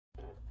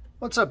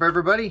What's up,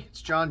 everybody?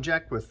 It's John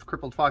Jack with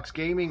Crippled Fox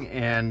Gaming,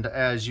 and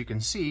as you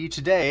can see,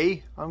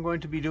 today I'm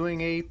going to be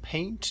doing a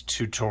paint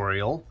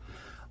tutorial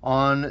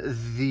on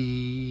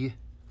the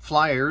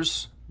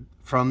Fliers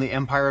from the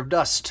Empire of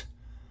Dust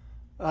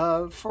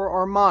for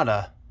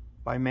Armada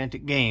by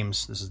Mantic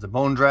Games. This is the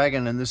Bone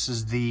Dragon, and this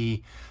is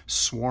the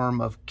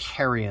Swarm of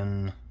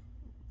Carrion,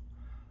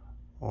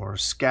 or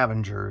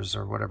Scavengers,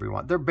 or whatever you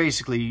want. They're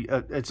basically,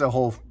 it's a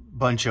whole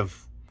bunch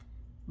of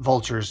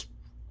vultures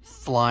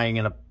flying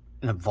in a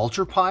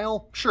vulture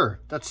pile?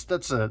 Sure, that's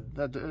a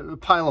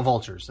pile of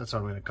vultures. That's what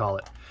I'm going to call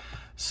it.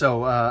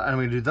 So I'm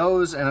going to do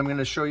those, and I'm going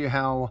to show you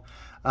how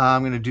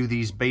I'm going to do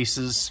these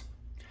bases.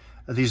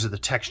 These are the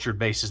textured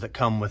bases that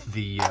come with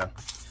the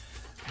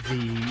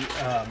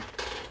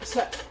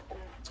set,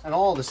 and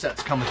all the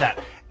sets come with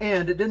that.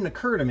 And it didn't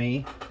occur to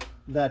me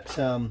that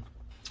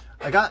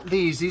I got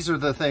these. These are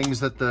the things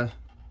that the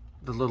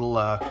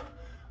little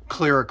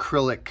clear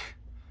acrylic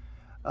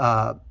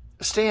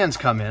stands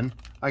come in.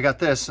 I got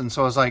this, and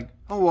so I was like,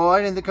 oh, well, why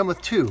didn't they come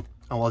with two?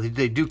 Oh, well,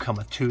 they do come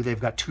with two. They've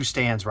got two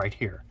stands right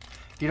here.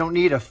 You don't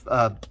need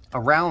a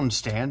round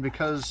stand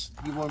because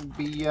you won't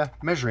be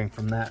measuring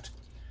from that.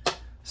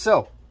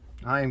 So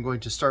I am going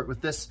to start with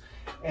this,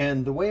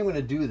 and the way I'm going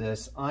to do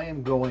this, I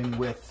am going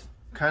with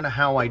kind of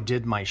how I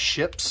did my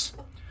ships.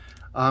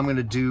 I'm going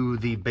to do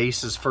the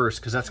bases first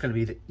because that's going to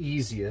be the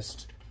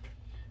easiest.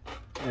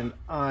 And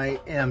I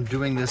am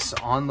doing this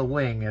on the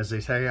wing, as they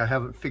say. I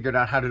haven't figured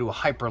out how to do a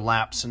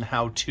hyperlapse and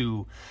how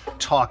to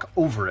talk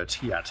over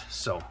it yet.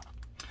 So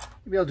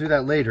maybe I'll do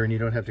that later and you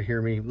don't have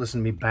to listen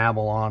to me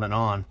babble on and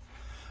on.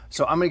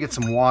 So I'm going to get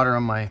some water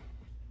on my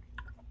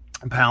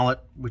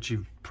palette, which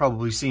you've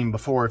probably seen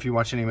before if you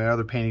watch any of my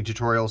other painting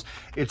tutorials.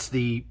 It's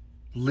the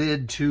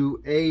lid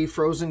to a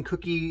frozen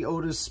cookie,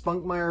 Otis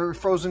Spunkmeyer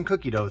frozen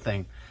cookie dough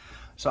thing.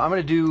 So I'm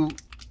going to do...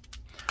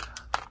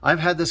 I've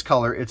had this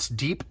color. It's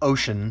Deep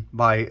Ocean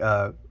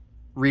by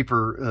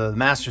Reaper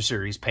Master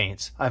Series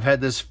paints. I've had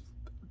this,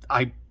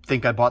 I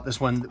think I bought this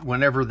one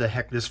whenever the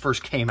heck this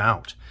first came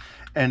out.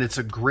 And it's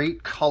a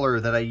great color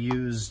that I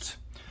used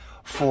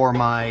for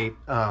my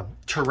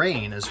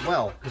terrain as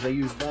well, because I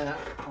used that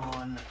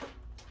on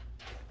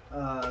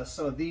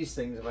some of these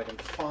things, if I can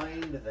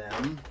find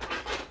them.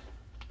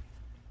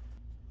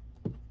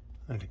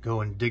 I have to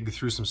go and dig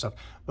through some stuff,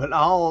 but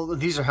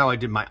these are how I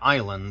did my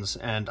islands,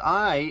 and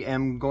I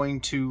am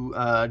going to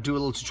do a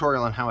little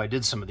tutorial on how I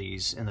did some of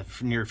these in the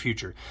near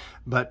future.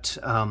 But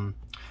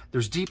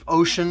there's Deep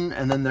Ocean,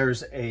 and then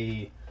there's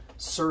a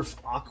Surf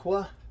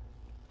Aqua.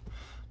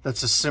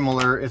 That's a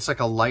similar, it's like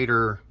a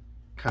lighter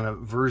kind of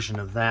version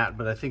of that,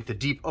 but I think the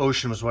Deep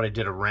Ocean was what I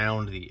did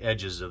around the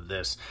edges of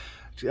this.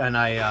 And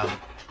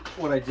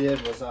what I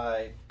did was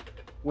I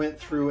went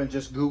through and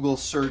just Google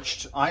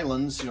searched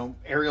islands, you know,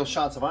 aerial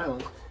shots of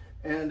islands,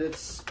 and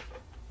it's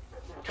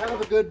kind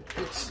of a good,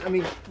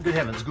 good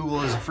heavens,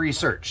 Google is a free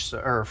search,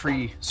 or a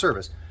free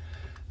service.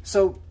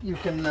 So you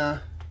can,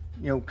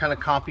 you know, kind of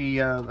copy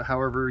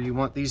however you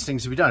want these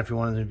things to be done. If you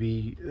want them to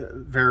be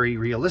very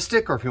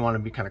realistic, or if you want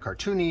them to be kind of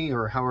cartoony,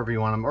 or however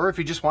you want them, or if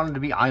you just want them to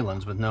be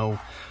islands with no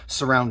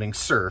surrounding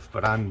surf.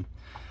 But I'm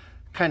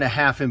kind of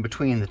half in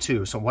between the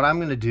two. So what I'm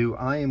going to do,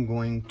 I'm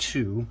going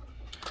to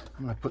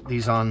put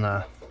these on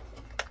the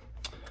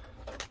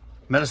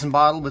medicine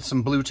bottle with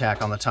some blue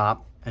tack on the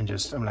top, and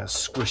I'm going to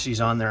squish these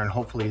on there, and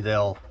hopefully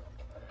they'll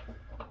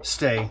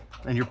stay.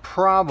 And you're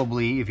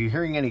probably, if you're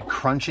hearing any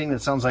crunching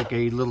that sounds like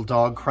a little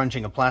dog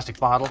crunching a plastic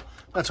bottle,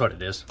 that's what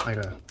it is. I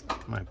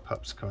got my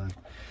pups coming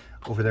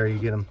over there. You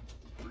get them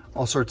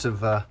all sorts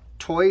of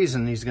toys,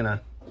 and he's going to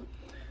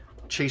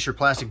chase your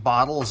plastic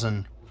bottles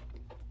and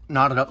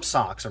knotted up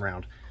socks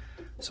around.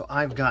 So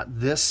I've got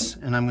this,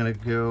 and I'm going to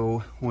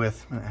go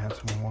with, I'm going to add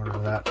some water to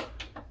that.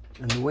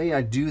 And the way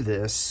I do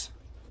this,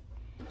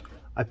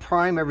 I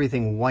prime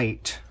everything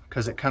white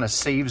because it kind of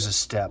saves a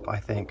step, I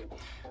think,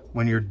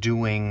 when you're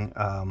doing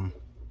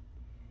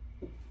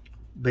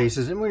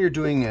bases, and when you're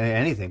doing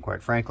anything,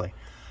 quite frankly.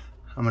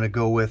 I'm going to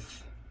go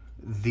with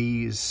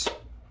these,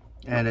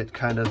 and it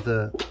kind of,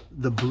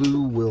 the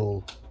blue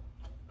will,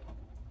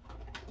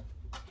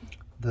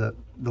 the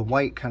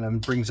white kind of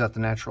brings out the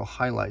natural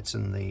highlights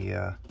in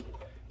the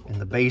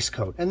base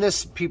coat. And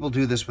this, people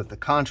do this with the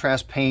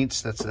contrast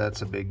paints. That's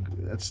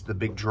the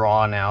big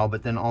draw now.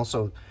 But then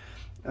also,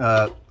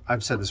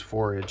 I've said this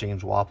before,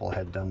 James Wapple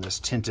had done this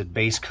tinted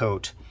base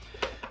coat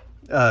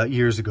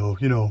years ago,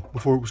 you know,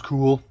 before it was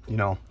cool, you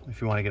know,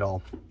 if you want to get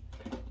all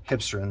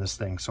hipster in this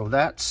thing. So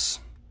that's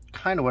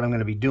kind of what I'm going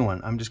to be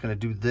doing. I'm just going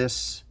to do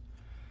this,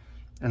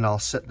 and I'll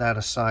set that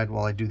aside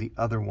while I do the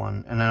other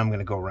one, and then I'm going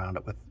to go around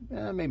it with,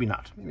 maybe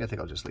not. Maybe I think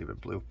I'll just leave it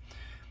blue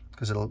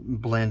because it'll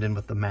blend in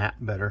with the matte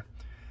better.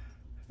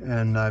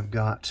 And I've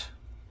got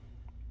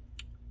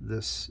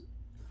this,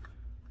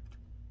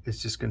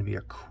 it's just going to be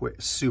a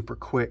quick, super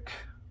quick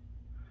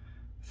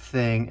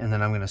thing, and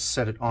then I'm going to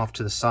set it off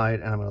to the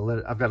side, and I'm going to let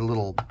it, I've got a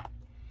little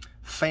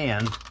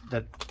fan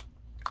that,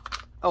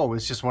 oh,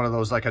 it's just one of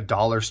those, like a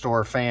dollar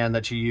store fan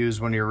that you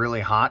use when you're really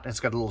hot. It's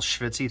got a little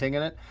schwitzy thing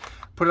in it.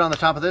 Put it on the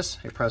top of this,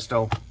 hey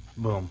presto,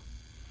 boom.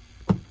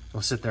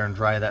 I'll sit there and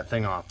dry that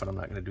thing off, but I'm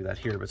not going to do that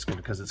here, but it's good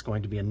because it's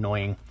going to be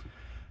annoying.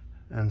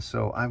 And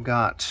so I'm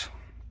going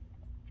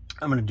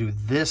to do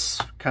this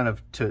kind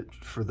of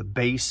for the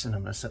base, and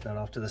I'm going to set that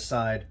off to the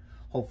side,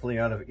 hopefully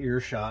out of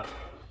earshot,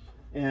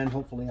 and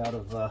hopefully out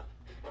of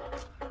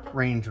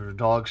range of the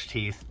dog's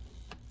teeth.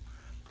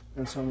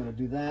 And so I'm going to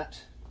do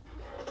that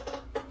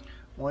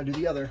while I do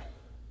the other.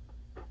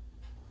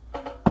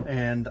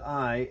 And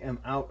I am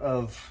out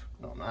of,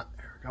 no, I'm not,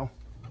 there we go.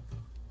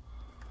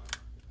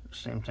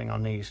 Same thing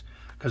on these,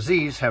 because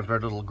these have their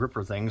little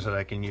gripper things that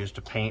I can use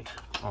to paint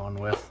on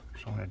with.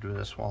 So I'm going to do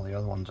this while the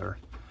other ones are,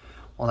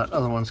 while that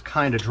other one's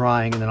kind of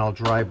drying, and then I'll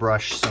dry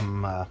brush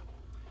some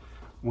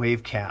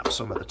wave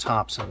caps over the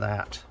tops of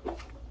that.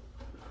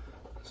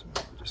 So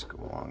just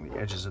go along the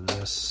edges of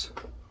this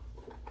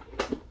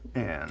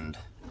and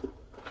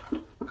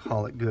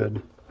call it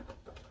good.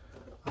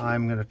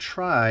 I'm going to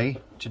try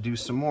to do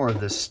some more of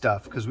this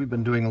stuff because we've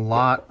been doing a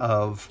lot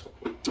of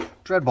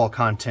Dreadball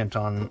content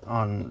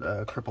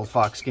on Crippled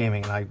Fox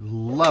Gaming, and I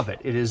love it.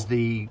 It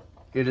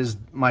is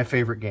my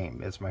favorite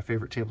game. It's my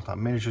favorite tabletop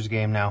miniatures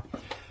game now.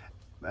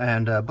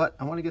 And but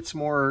I want to get some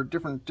more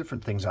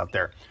different things out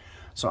there.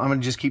 So I'm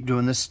going to just keep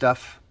doing this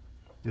stuff.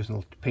 Do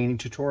some painting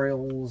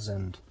tutorials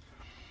and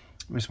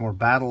maybe some more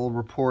battle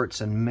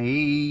reports, and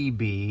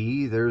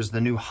maybe there's the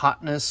new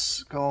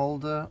hotness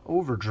called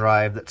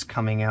Overdrive that's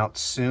coming out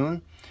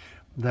soon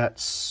that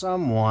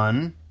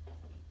someone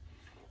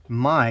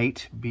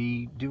might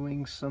be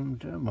doing some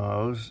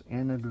demos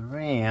in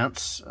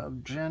advance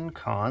of Gen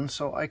Con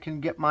so I can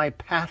get my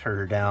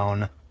patter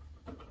down.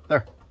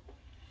 There.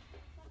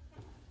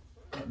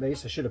 That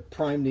base, I should have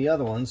primed the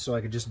other ones so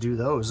I could just do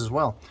those as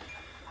well.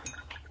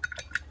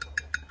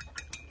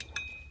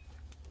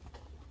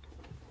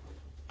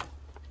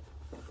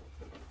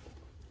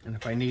 And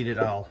if I need it,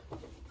 I'll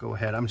go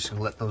ahead. I'm just going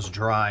to let those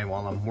dry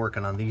while I'm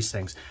working on these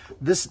things.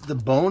 The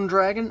Bone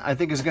Dragon, I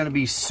think, is going to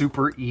be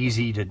super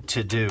easy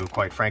to do,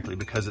 quite frankly,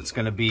 because it's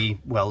going to be,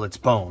 well, it's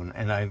bone.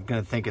 And I'm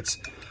going to think it's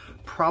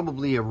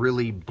probably a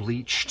really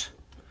bleached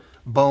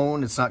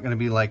bone. It's not going to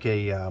be like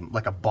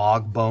a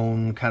bog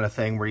bone kind of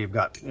thing where you've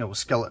got, you know,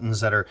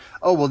 skeletons that are,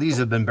 oh, well, these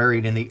have been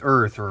buried in the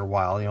earth for a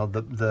while. You know,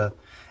 the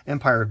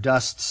Empire of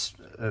Dust's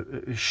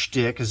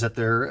shtick is that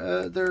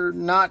they're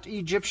not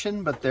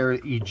Egyptian, but they're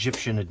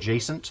Egyptian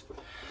adjacent.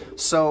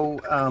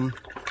 So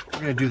we're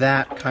going to do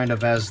that kind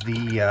of as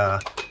the,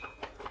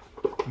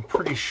 I'm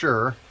pretty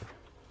sure,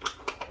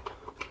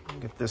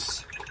 get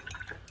this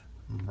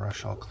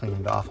brush all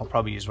cleaned off. I'll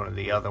probably use one of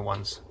the other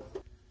ones.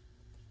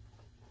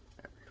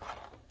 There we go.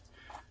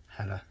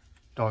 Had a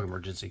dog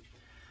emergency.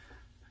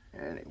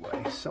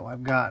 Anyway, so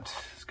I've got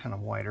this kind of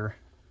wider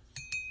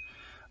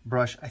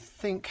brush. I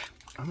think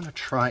I'm going to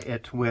try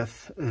it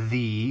with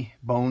the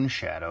Bone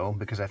Shadow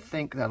because I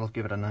think that'll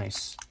give it a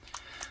nice,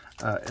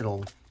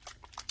 it'll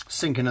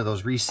sink into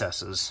those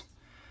recesses.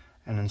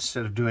 And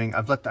instead of doing,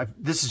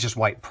 this is just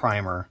white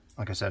primer.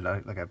 Like I said, I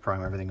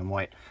prime everything in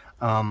white.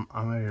 I'm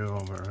going to do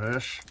over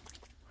this.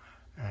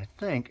 And I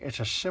think it's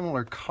a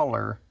similar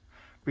color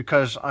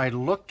because I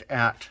looked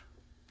at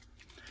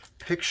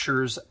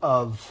pictures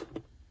of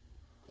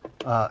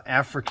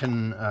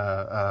African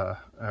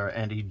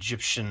and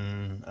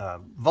Egyptian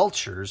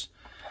vultures,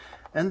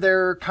 and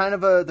they're kind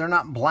of they're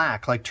not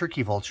black like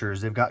turkey vultures.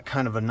 They've got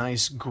kind of a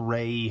nice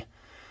gray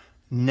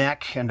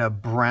neck and a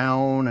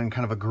brown and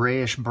kind of a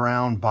grayish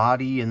brown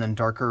body, and then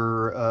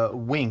darker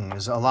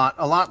wings. A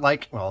lot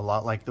like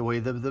the way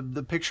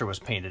the picture was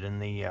painted in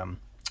the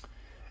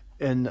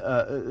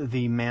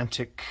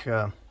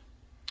Mantic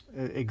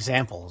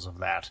examples of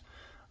that.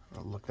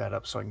 I'll look that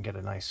up so I can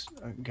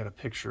get a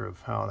picture of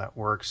how that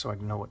works, so I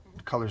can know what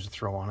colors to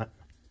throw on it.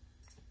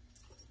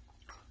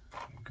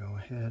 Go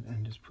ahead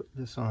and just put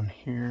this on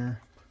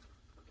here.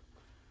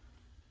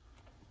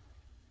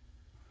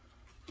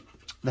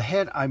 The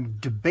head, I'm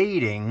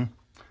debating.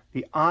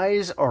 The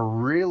eyes are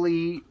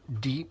really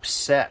deep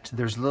set.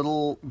 There's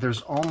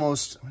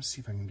almost, let's see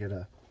if I can get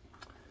a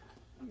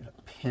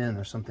pin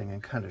or something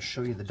and kind of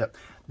show you the depth.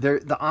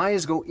 The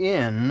eyes go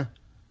in,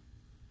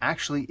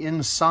 actually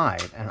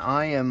inside, and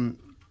I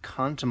am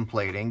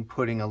contemplating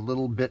putting a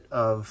little bit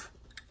of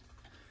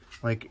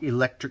like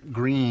electric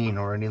green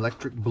or an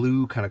electric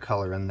blue kind of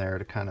color in there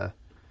to kind of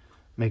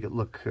make it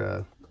look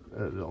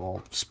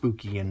all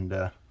spooky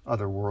and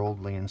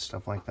otherworldly and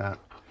stuff like that.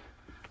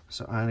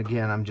 So, and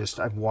again,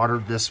 I've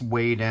watered this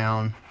way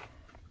down,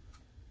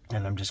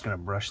 and I'm just going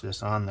to brush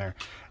this on there.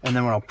 And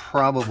then what I'll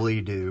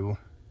probably do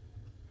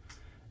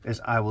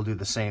is I will do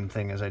the same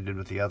thing as I did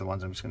with the other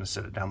ones. I'm just going to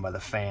set it down by the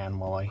fan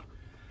while I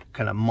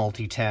kind of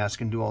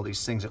multitask and do all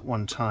these things at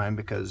one time,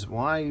 because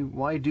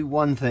why do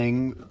one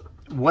thing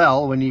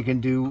well when you can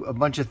do a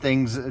bunch of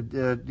things,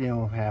 you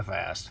know,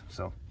 half-assed.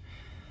 So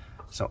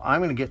I'm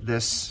going to get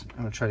this,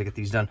 I'm going to try to get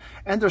these done.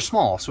 And they're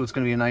small, so it's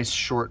going to be a nice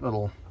short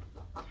little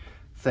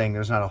thing.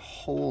 There's not a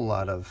whole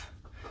lot of,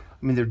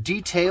 I mean, they're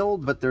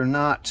detailed, but they're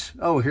not,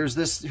 oh, here's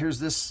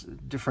this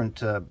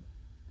different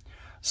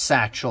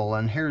satchel,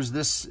 and here's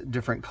this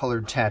different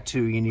colored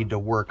tattoo you need to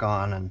work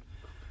on, and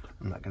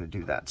I'm not going to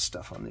do that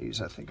stuff on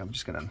these. I think we're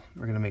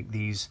going to make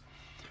these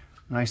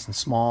nice and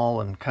small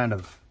and kind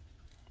of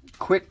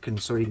quick, and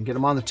so you can get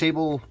them on the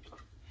table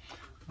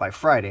by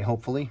Friday,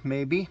 hopefully,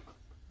 maybe.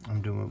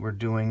 We're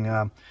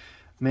doing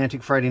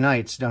Mantic Friday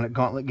nights down at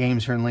Gauntlet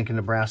Games here in Lincoln,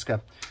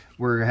 Nebraska.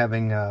 We're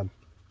having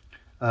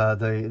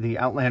the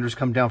Outlanders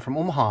come down from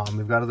Omaha, and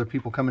we've got other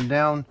people coming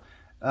down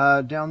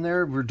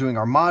there. We're doing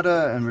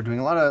Armada, and we're doing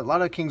a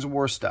lot of Kings of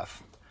War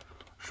stuff.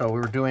 So we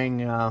were doing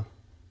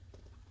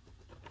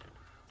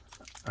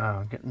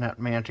getting that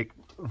Mantic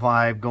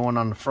vibe going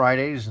on the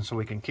Fridays, and so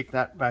we can kick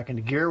that back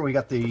into gear. We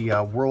got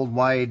the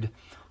worldwide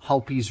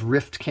Halpi's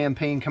Rift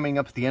campaign coming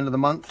up at the end of the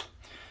month.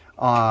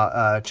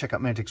 Check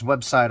out Mantic's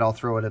website. I'll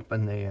throw it up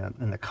in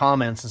the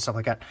comments and stuff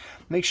like that.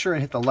 Make sure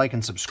and hit the like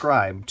and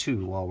subscribe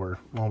too while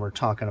we're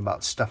talking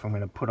about stuff I'm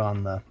going to put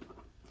on the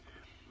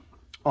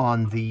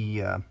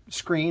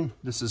screen.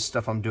 This is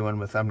stuff I'm doing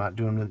with. I'm not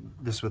doing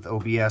this with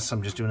OBS.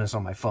 I'm just doing this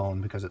on my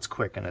phone because it's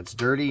quick and it's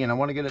dirty, and I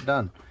want to get it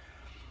done.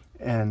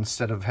 And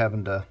instead of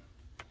having to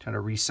kind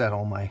of reset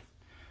all my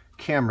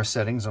camera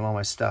settings and all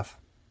my stuff.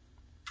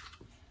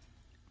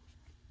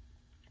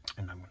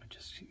 And I'm going to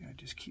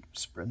just keep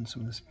spreading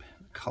some of this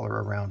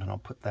color around, and I'll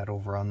put that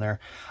over on there.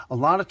 A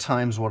lot of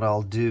times what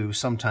I'll do,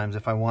 sometimes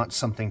if I want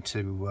something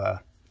to,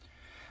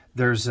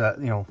 there's, you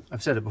know,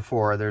 I've said it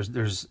before,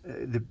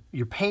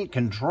 your paint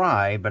can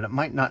dry, but it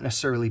might not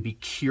necessarily be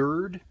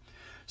cured.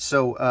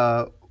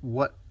 So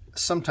what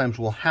sometimes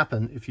will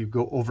happen if you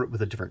go over it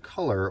with a different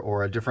color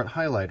or a different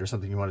highlight or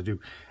something you want to do,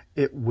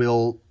 it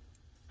will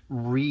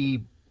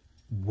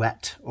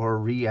re-wet or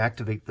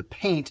reactivate the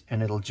paint,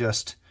 and it'll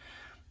just,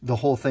 the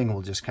whole thing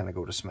will just kind of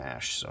go to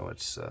smash. So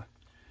it's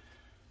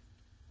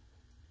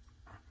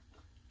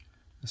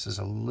this is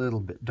a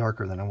little bit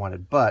darker than I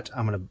wanted, but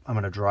I'm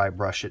gonna dry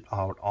brush it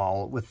out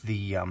all with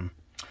the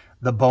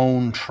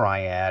Bone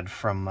Triad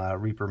from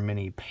Reaper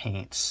Mini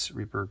Paints,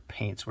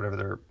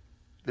 whatever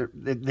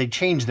they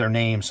changed their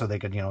name so they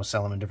could, you know,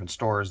 sell them in different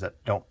stores that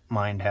don't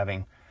mind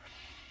having.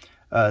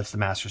 It's the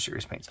Master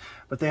Series paints,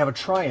 but they have a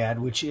Triad,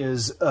 which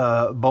is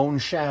Bone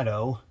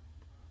Shadow,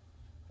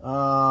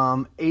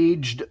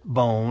 Aged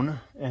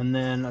Bone, and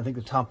then I think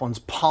the top one's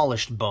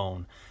Polished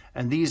Bone.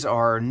 And these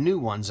are new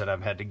ones that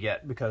I've had to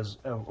get because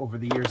over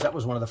the years, that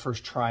was one of the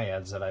first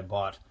Triads that I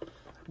bought,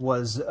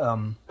 was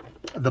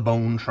the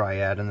Bone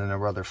Triad. And then there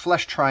were other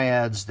Flesh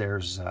Triads.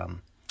 There's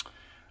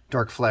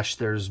Dark Flesh,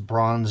 there's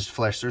Bronzed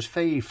Flesh, there's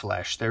Fey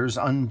Flesh, there's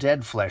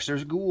Undead Flesh,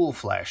 there's Ghoul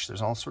Flesh.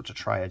 There's all sorts of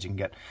Triads you can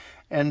get.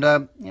 And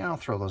yeah, I'll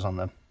throw those on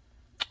the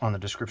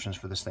descriptions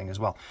for this thing as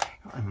well.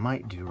 What I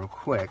might do real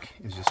quick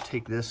is just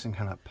take this and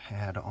kind of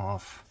pad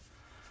off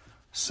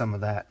some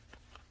of that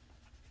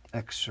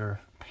extra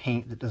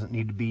paint that doesn't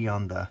need to be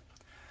on the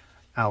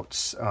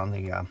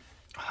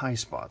high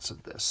spots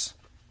of this.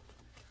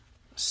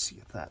 Let's see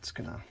if that's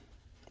gonna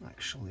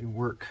actually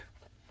work.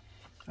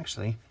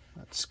 Actually,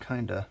 that's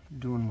kind of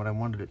doing what I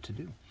wanted it to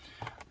do.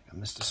 I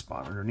missed a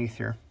spot underneath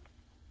here.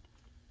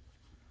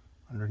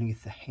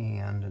 Underneath the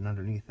hand and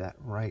underneath that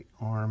right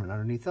arm and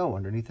underneath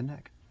the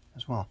neck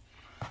as well.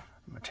 I'm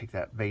going to take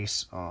that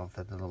base off,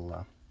 that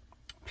little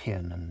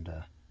pin, and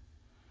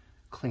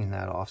clean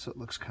that off so it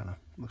looks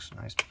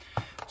nice.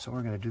 So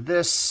we're going to do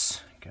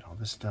this, get all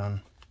this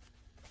done.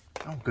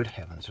 Oh, good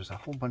heavens, there's a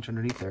whole bunch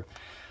underneath there.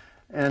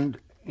 And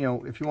you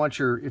know, if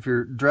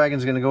your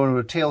dragon's going to go into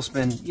a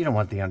tailspin, you don't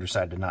want the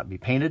underside to not be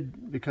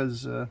painted,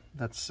 because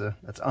that's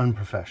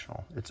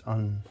unprofessional. It's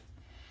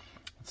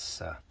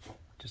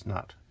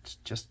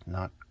just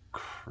not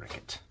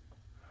cricket.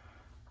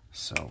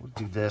 So we'll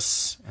do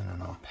this, and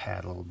then I'll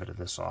pad a little bit of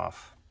this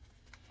off.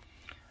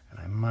 And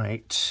I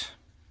gotta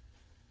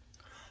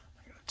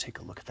take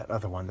a look at that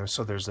other one. There's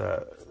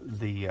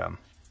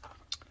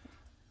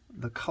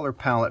the color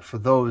palette for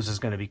those is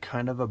going to be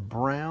kind of a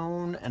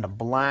brown and a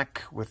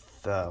black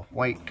with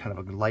white, kind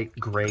of a light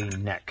gray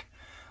neck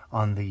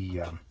on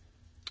the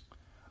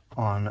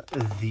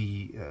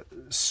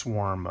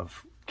swarm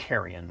of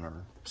carrion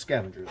or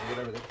scavengers or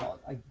whatever they call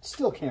it. I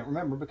still can't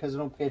remember because I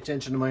don't pay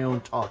attention to my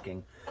own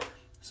talking.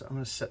 So I'm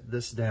going to set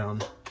this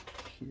down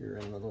here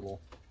in the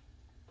little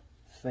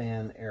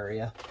fan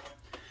area.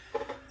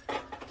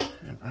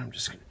 And I'm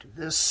just going to do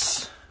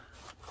this.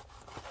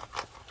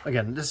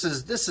 Again, this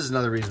is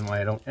another reason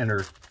why I don't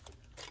enter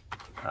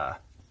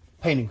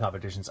painting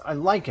competitions. I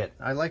like it.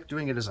 I like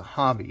doing it as a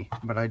hobby,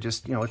 but I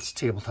just, you know, it's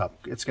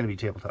tabletop. It's going to be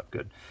tabletop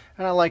good.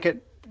 And I like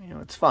it. You know,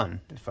 it's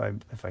fun. If I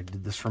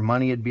did this for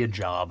money, it'd be a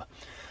job.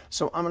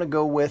 So I'm going to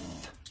go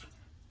with,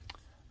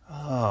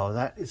 oh,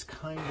 that is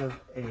kind of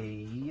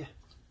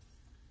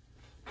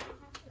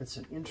it's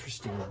an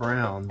interesting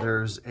brown.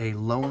 There's a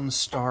Lone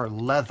Star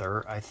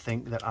Leather, I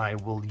think, that I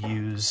will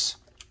use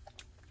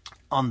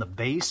on the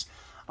base.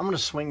 I'm going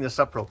to swing this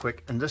up real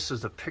quick, and this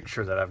is a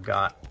picture that I've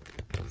got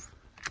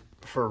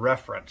for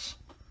reference,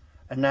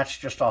 and that's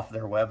just off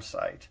their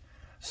website.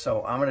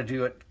 So I'm going to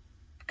do it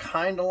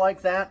kind of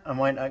like that. I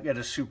might not get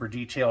as super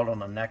detailed on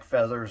the neck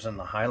feathers and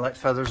the highlight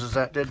feathers as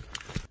that did.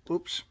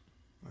 Oops.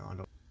 No, I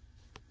don't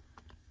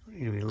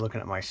need to be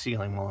looking at my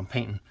ceiling while I'm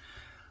painting.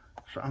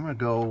 So I'm going to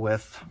go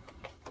with,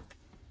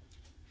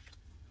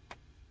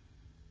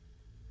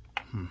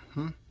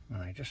 and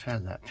I just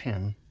had that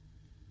pin.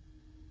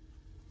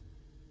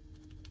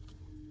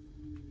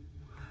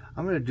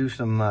 I'm going to do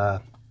some,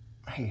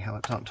 hey, how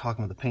about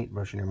talking with a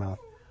paintbrush in your mouth?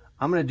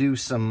 I'm going to do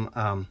some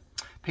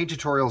paint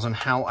tutorials on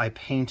how I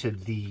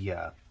painted the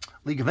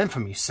League of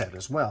Infamy set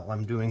as well.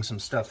 I'm doing some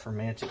stuff for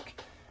Mantic,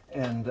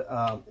 and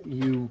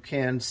you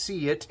can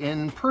see it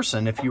in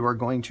person if you are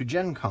going to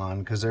Gen Con,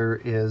 because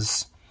there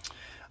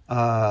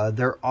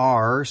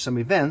are some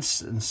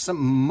events, and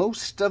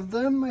most of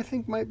them I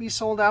think might be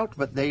sold out,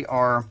 but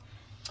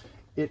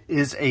it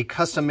is a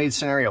custom-made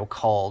scenario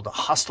called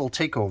Hostile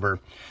Takeover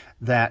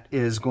that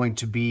is going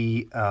to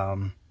be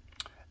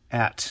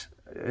at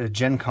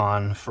Gen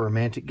Con for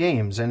Mantic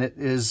Games, and it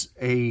is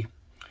a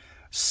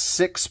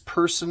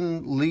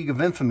 6-person League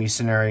of Infamy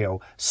scenario.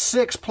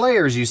 6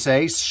 players, you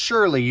say?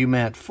 Surely you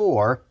meant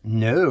 4.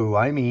 No,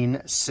 I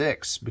mean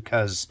 6,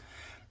 because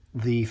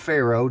the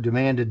Pharaoh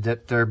demanded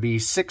that there be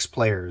 6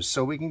 players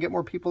so we can get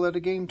more people at a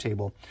game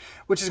table,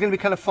 which is going to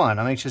be kind of fun.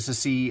 I'm anxious to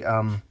see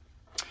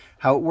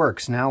how it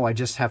works. Now I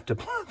just have to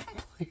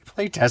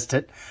play test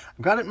it.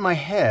 I've got it in my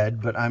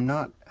head, but I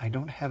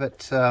don't have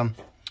it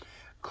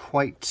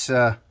quite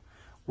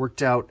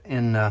worked out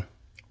in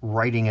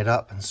writing it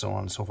up and so on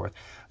and so forth.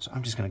 So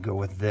I'm just going to go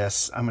with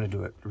this. I'm going to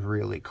do it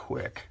really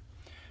quick,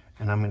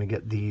 and I'm going to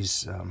get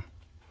these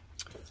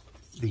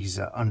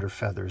under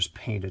feathers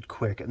painted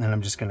quick, and then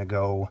I'm just going to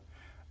go,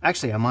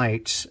 actually I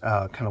might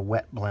kind of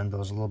wet blend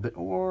those a little bit,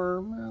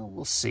 or well,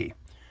 we'll see.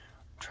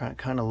 I'm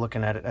kind of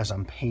looking at it as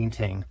I'm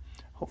painting.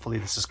 Hopefully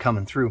this is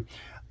coming through.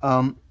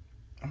 I'm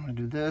going to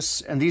do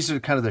this, and these are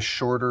kind of the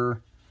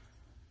shorter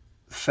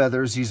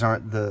feathers. These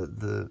aren't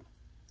the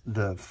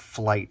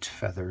flight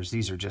feathers.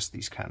 These are just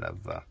these kind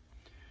of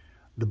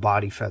the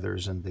body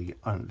feathers and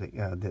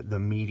the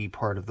meaty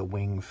part of the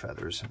wing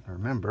feathers. And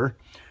remember,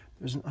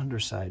 there's an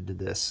underside to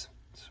this,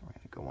 so we're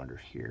going to go under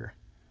here,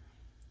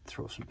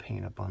 throw some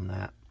paint up on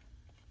that,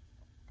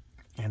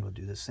 and we'll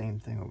do the same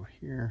thing over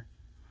here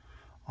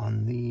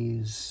on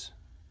these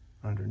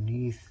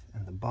underneath,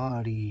 and the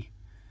body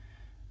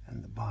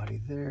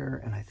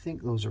there. And I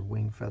think those are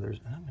wing feathers,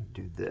 and I'm going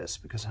to do this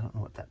because I don't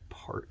know what that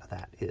part of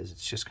that is.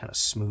 It's just kind of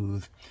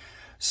smooth.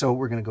 So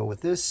we're going to go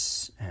with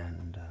this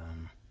and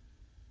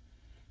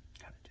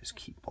kind of just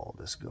keep all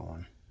this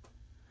going.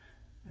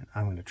 And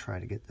I'm going to try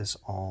to get this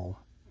all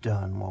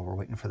done while we're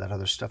waiting for that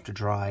other stuff to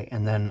dry,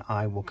 and then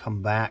I will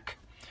come back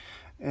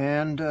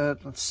and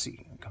let's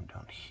see, come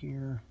down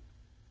here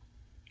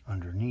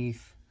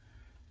underneath.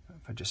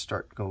 If I just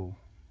go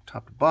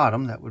top to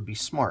bottom, that would be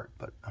smart,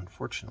 but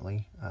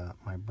unfortunately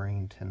my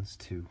brain tends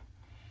to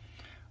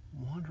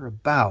wander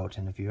about,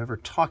 and if you ever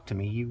talk to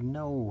me, you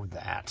know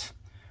that.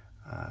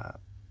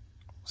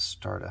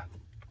 Start a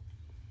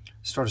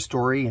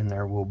story, and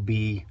there will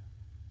be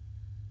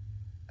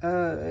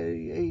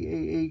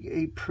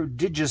a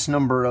prodigious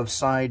number of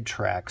side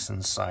tracks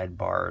and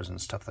sidebars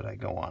and stuff that I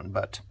go on,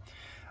 but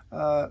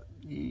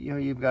you know,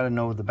 you've got to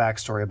know the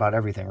backstory about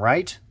everything,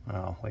 right?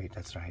 Oh wait,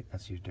 that's right,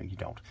 you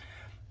don't.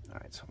 All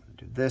right, so I'm going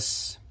to do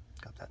this.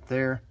 Got that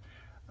there.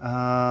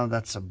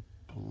 That's a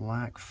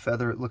black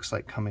feather, it looks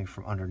like, coming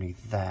from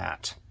underneath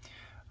that.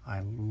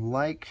 I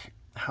like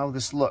how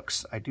this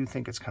looks. I do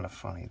think it's kind of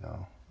funny,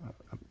 though.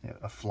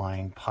 A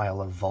flying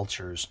pile of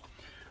vultures.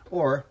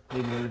 Or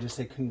maybe they would just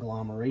say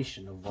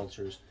conglomeration of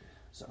vultures.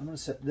 So I'm going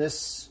to set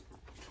this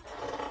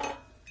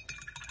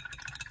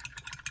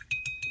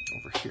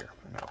over here,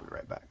 and I'll be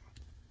right back.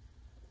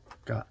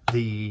 Got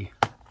these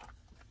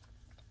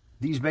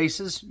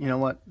bases, you know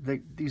what,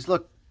 these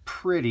look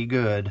pretty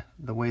good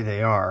the way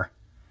they are,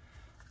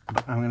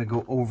 but I'm going to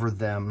go over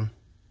them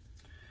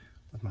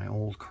with my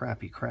old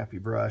crappy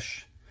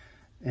brush.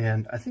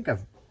 And I think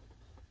I've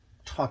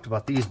talked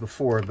about these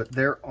before, but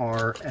there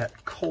are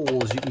at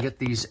Kohl's, you can get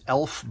these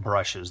elf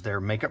brushes.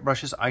 They're makeup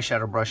brushes,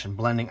 eyeshadow brush, and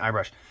blending eye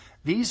brush.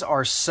 These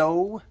are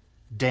so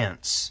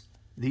dense.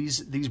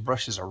 These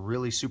brushes are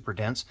really super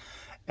dense,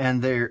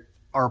 and they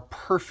are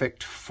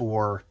perfect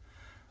for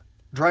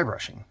dry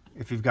brushing.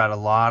 If you've got a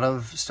lot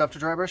of stuff to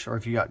dry brush, or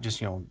if you got just,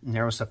 you know,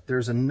 narrow stuff.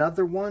 There's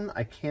another one,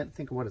 I can't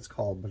think of what it's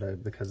called,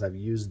 but because I've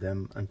used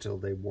them until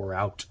they wore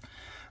out.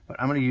 But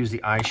I'm going to use the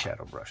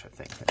eyeshadow brush, I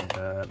think,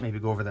 and maybe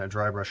go over that,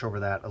 dry brush over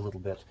that a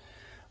little bit.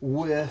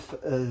 With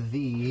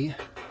the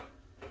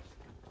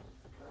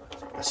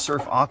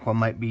Surf Aqua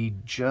might be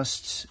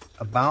just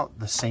about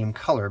the same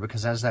color,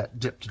 because as that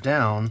dipped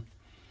down,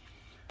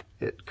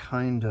 it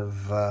kind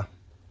of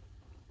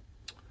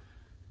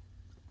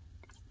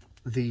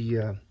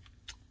the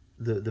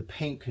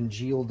paint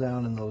congealed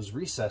down in those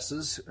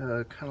recesses,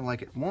 kind of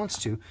like it wants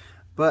to.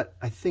 But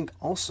I think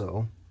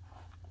also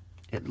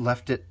it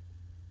left it,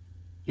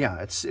 yeah,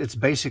 it's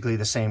basically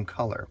the same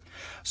color.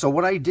 So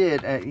what I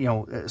did, you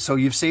know, so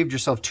you've saved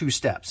yourself 2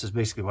 steps is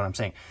basically what I'm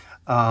saying.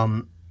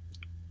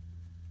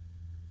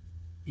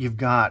 You've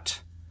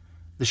got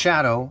the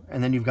shadow,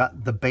 and then you've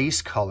got the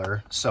base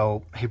color.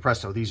 So, hey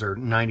presto, these are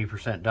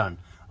 90% done.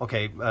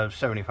 Okay,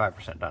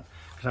 75% done,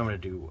 because I'm going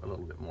to do a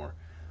little bit more.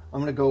 I'm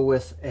going to go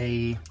with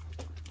a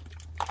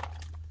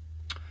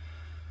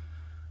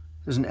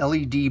There's an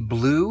LED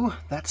blue.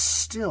 That's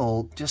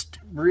still just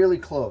really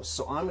close.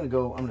 So I'm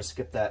gonna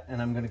skip that,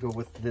 and I'm gonna go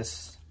with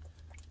this.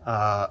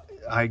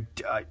 I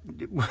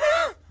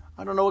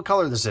don't know what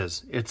color this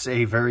is. It's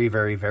a very,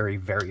 very, very,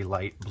 very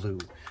light blue.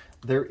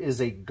 There is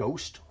a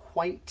ghost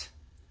white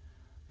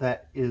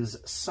that is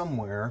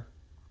somewhere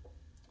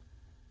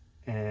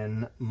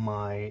in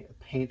my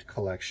paint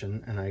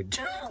collection, and I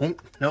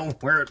don't know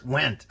where it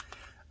went.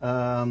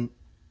 Oh,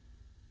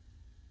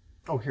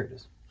 here it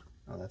is.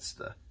 Oh, that's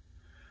the...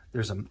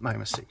 my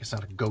mistake. It's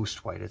not a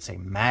ghost white. It's a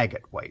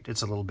maggot white.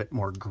 It's a little bit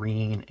more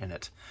green in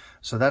it.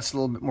 So that's a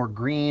little bit more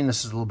green.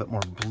 This is a little bit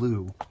more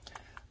blue.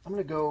 I'm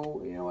going to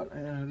go, you know what,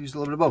 I'm going to use a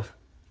little bit of both.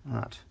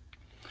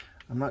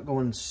 I'm not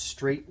going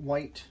straight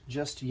white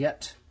just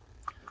yet,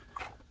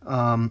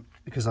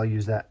 because I'll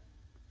use that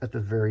at the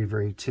very,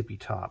 very tippy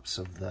tops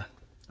of the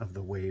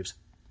waves.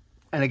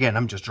 And again,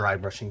 I'm just dry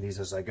brushing these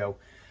as I go.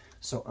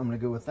 So I'm going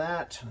to go with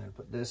that. I'm going to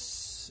put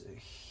this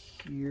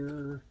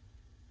here.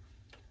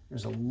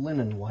 There's a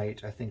linen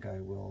white. I think I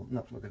will,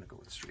 no, we're going to go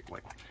with straight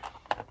white.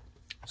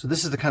 So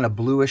this is the kind of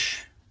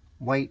bluish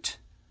white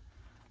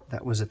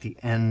that was at the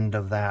end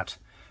of that.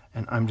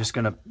 And I'm just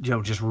going to, you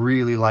know, just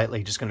really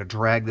lightly, just going to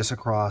drag this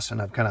across.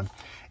 And I've kind of,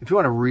 if you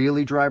want to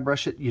really dry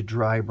brush it, you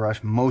dry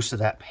brush most of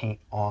that paint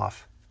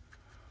off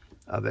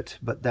of it.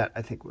 But that,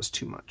 I think, was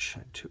too much.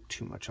 I took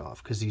too much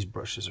off because these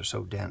brushes are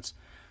so dense.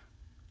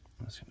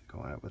 I'm just going to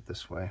go at it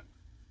this way.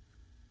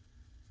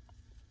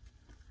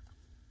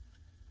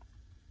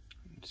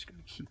 I'm just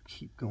going to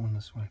keep going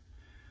this way.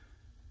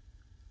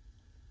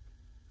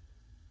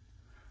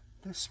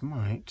 This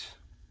might...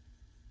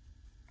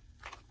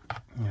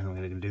 And I'm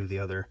going to do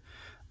the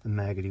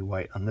maggoty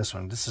white on this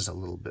one. This is a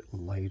little bit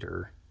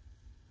lighter.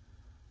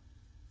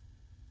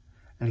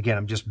 And again,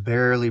 I'm just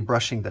barely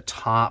brushing the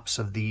tops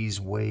of these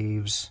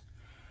waves.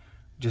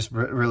 Just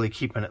really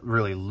keeping it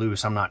really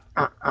loose. I'm not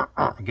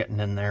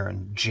getting in there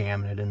and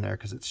jamming it in there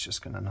because it's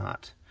just going to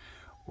not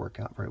work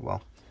out very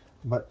well.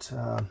 But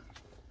I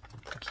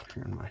keep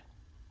hearing my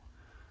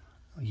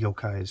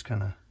yokai is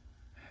kind of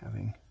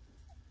having...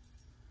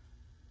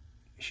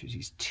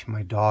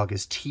 My dog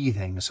is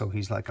teething, so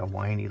he's like a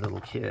whiny little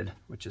kid,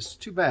 which is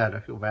too bad. I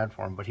feel bad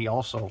for him, but he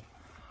also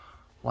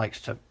likes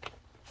to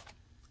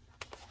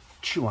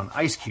chew on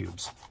ice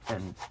cubes.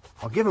 And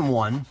I'll give him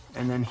one,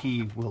 and then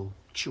he will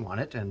chew on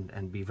it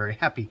and be very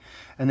happy.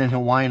 And then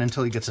he'll whine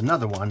until he gets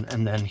another one,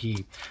 and then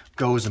he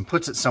goes and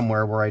puts it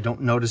somewhere where I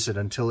don't notice it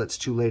until it's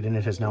too late, and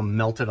it has now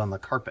melted on the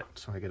carpet.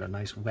 So I get a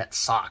nice wet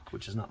sock,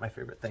 which is not my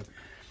favorite thing.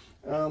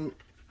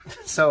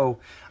 So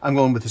I'm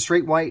going with the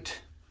straight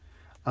white.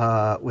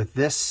 With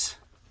this,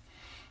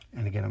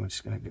 and again, I'm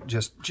just going to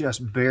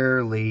just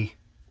barely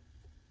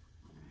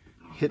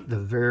hit the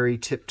very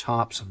tip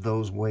tops of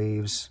those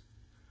waves.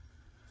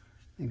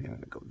 Maybe I'm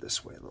going to go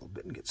this way a little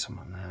bit and get some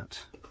on that.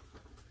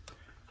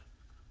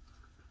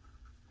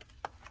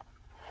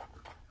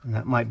 And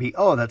that might be,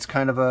 oh, that's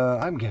kind of a,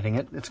 I'm getting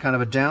it. It's kind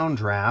of a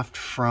downdraft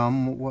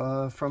from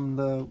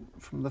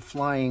the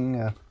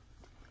flying,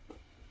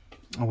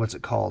 oh, what's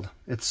it called?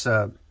 It's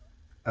the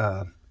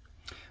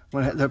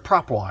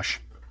prop wash.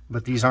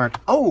 But these aren't,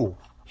 oh,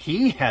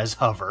 he has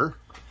hover.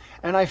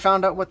 And I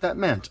found out what that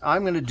meant.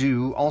 I'm going to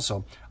do,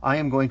 also, I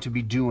am going to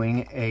be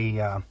doing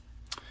a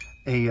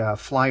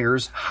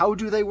Fliers, how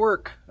do they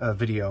work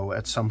video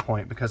at some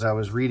point, because I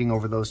was reading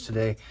over those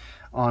today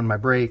on my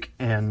break,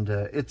 and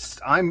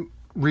I'm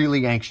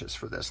really anxious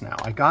for this now.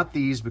 I got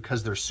these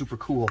because they're super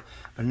cool,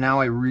 but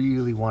now I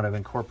really want to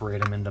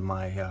incorporate them into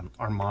my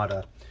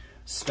Armada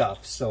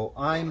stuff. So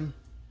I'm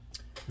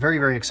very,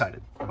 very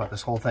excited about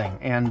this whole thing.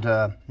 And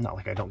not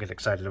like I don't get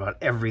excited about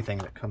everything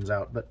that comes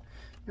out, but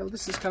you know,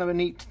 this is kind of a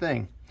neat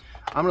thing.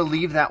 I'm going to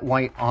leave that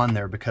white on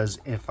there because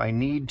if I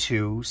need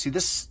to, see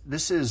this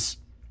is,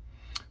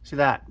 see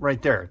that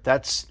right there,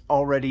 that's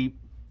already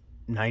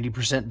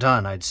 90%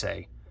 done, I'd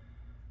say.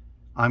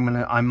 I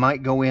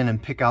might go in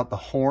and pick out the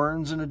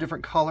horns in a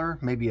different color,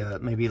 maybe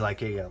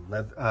like a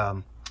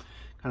kind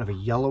of a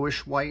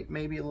yellowish white,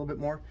 maybe a little bit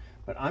more.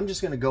 But I'm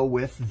just going to go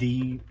with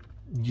the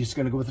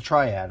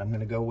triad. I'm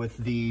going to go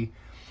with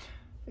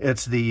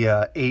it's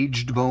the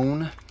aged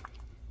bone.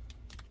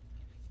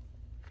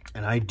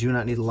 And I do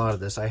not need a lot of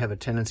this. I have a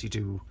tendency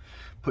to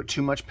put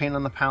too much paint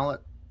on the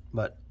palette,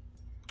 but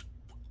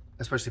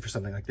especially for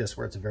something like this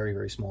where it's very,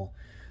 very small,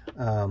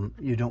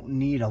 you don't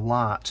need a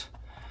lot.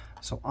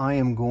 So I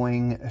am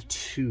going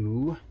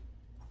to,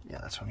 yeah,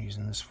 that's what I'm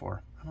using this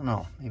for. I don't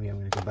know, maybe I'm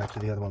going to go back to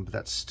the other one, but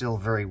that's still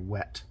very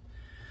wet.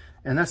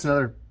 And that's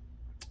another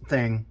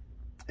thing,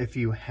 if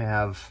you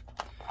have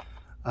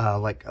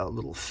like a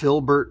little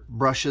filbert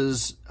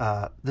brushes,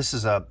 this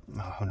is a,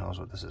 who knows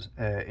what this is.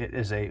 It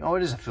is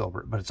a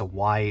filbert, but it's a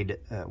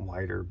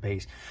wider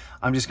base.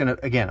 I'm just going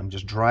to, again, I'm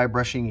just dry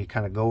brushing. You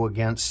kind of go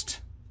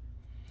against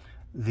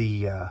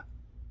the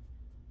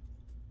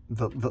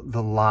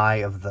lie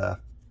of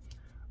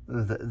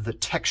the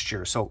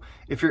texture. So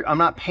if I'm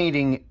not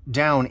painting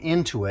down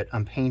into it,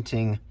 I'm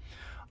painting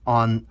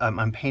on,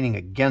 I'm painting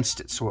against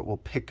it, so it will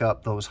pick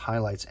up those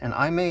highlights. And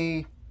I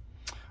may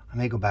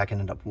go back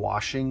and end up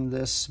washing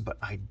this, but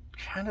I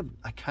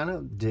I kind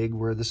of dig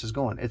where this is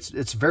going.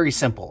 It's very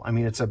simple. I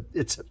mean,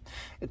 it's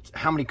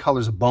how many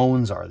colors of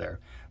bones are there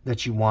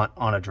that you want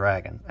on a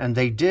dragon? And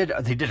they did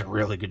a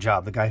really good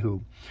job. The guy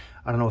who,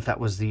 I don't know if that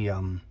was the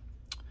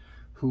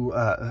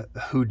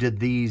who did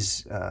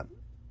these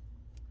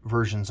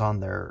versions on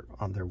their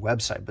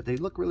website, but they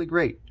look really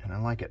great and I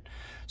like it.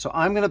 So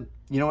I'm gonna,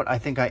 you know what, I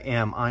think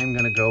I'm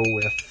gonna go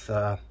with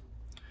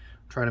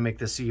try to make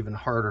this even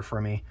harder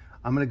for me.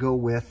 I'm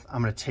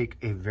gonna take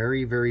a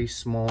very, very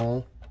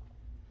small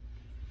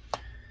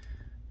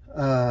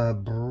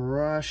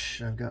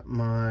brush. I've got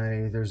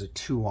there's a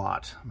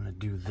 2-aught. I'm gonna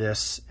do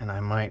this, and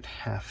I might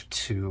have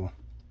to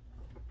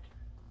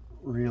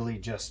really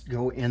just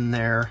go in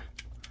there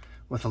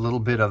with a little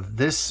bit of,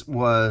 this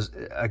was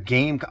a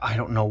game, I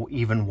don't know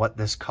even what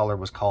this color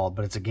was called,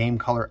 but it's a game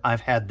color.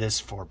 I've had this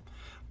for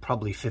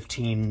probably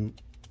 15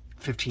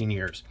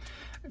 years,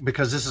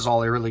 because this is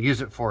all I really use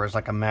it for, is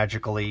like a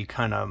magical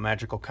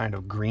kind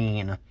of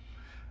green.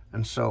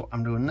 And so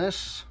I'm doing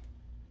this.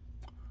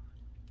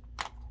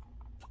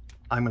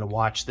 I'm going to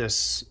watch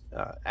this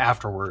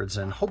afterwards,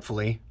 and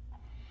hopefully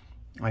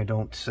I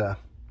don't,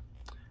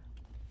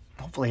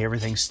 hopefully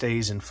everything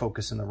stays in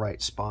focus in the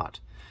right spot,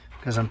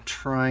 because I'm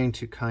trying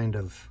to kind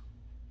of,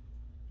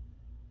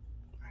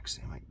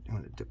 actually I'm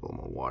going to dip a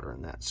little more water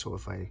in that, so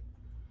if I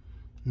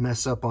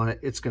mess up on it,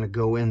 it's going to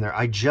go in there.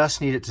 I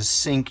just need it to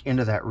sink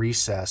into that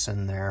recess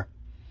in there.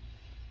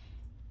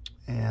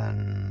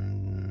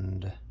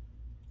 And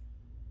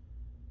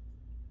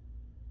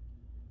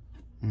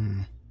I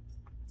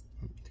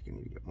think I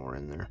need to get more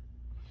in there,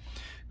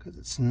 because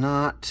it's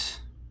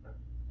not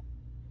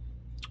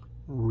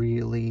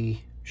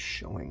really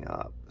showing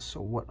up.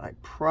 So what I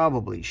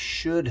probably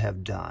should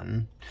have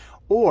done,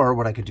 or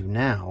what I could do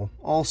now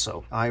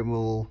also, I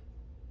will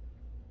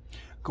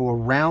go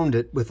around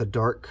it with a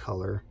dark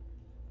color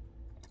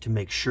to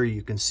make sure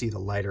you can see the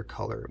lighter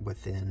color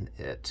within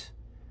it,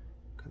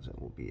 because it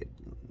will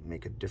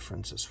make a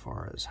difference as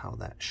far as how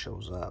that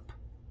shows up.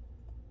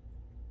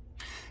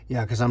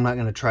 Yeah, because I'm not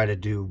going to try to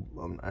do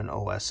an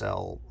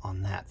OSL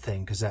on that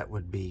thing, because that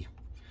would be,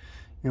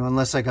 you know,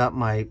 unless I got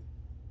my,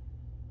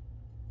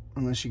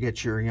 unless you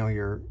get your, you know,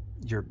 your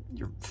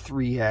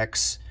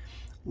 3x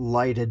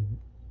lighted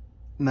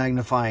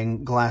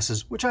magnifying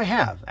glasses, which I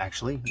have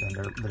actually, and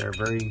they're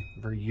very,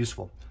 very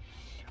useful.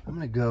 I'm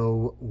going to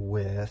go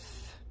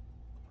with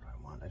what I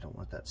want. I don't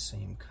want that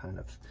same kind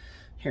of,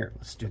 here,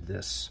 let's do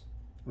this.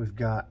 We've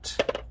got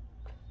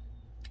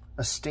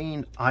a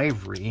stained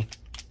ivory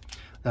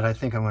that I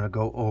think I'm going to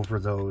go over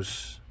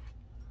those.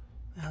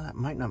 Now, that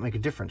might not make a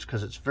difference,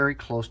 because it's very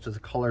close to the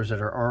colors that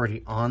are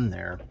already on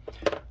there.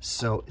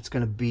 So it's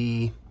going to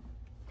be,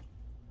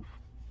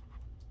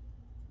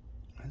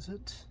 is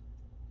it?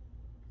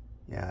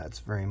 Yeah, it's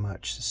very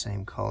much the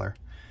same color.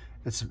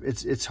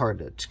 It's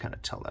hard to kind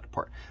of tell that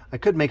apart. I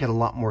could make it a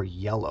lot more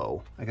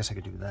yellow. I guess I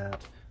could do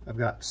that. I've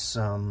got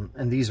some,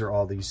 and these are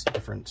all these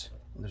different,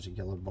 there's a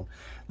yellow bone.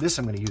 This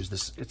I'm going to use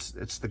this,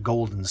 it's the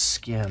golden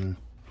skin.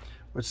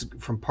 It's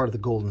from part of the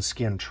golden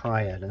skin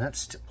triad, and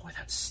that's, boy,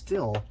 that's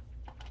still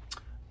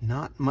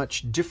not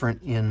much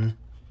different in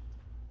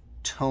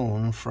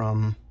tone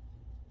from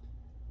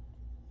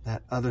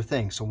that other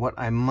thing. So what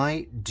I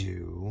might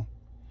do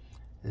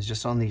is,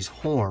 just on these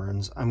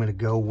horns, I'm going to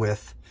go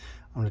with,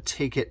 I'm going to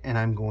take it and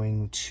I'm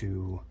going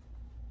to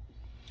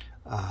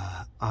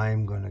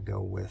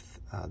go with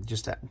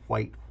just that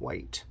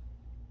white,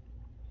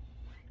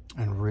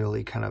 and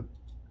really kind of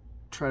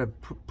try to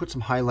put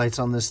some highlights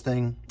on this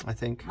thing, I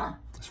think,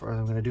 as far as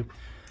I'm going to do.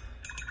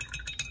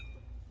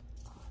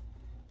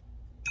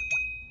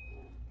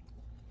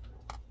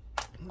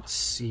 Let's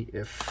see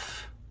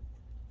if,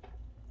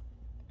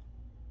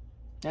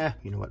 yeah,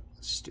 you know what,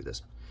 let's just do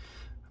this.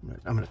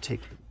 I'm gonna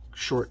take it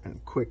short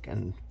and quick,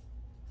 and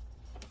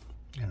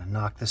I'm gonna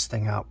knock this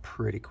thing out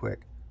pretty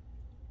quick.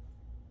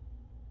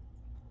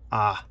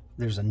 Ah,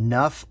 there's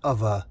enough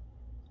of a,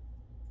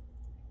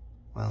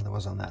 well, there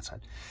was on that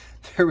side.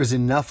 There was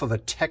enough of a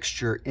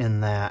texture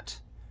in that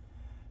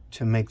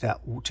to make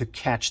that, to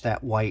catch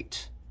that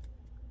white.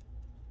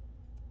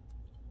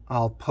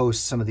 I'll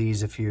post some of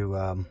these if you,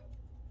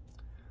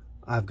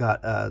 I've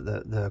got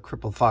the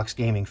Crippled Fox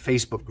Gaming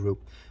Facebook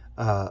group,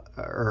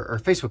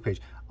 or Facebook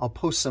page. I'll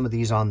post some of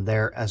these on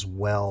there as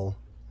well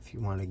if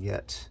you want to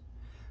get,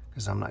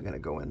 because I'm not going to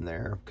go in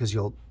there, because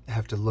you'll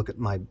have to look at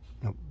my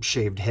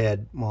shaved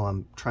head while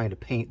I'm trying to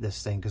paint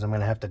this thing, because I'm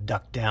going to have to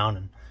duck down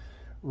and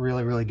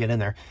really, really get in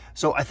there.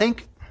 So I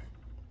think,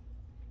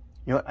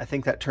 you know what, I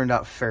think that turned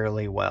out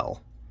fairly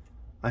well.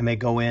 I may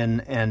go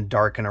in and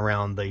darken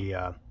around the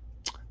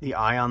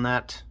eye on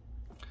that,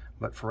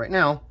 but for right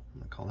now, I'm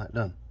going to call that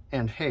done.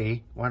 And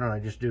hey, why don't I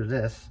just do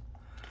this?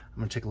 I'm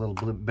going to take a little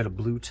bit of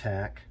blue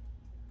tack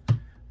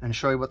and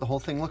show you what the whole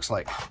thing looks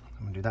like.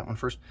 I'm going to do that one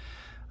first.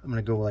 I'm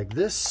going to go like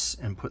this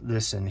and put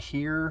this in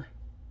here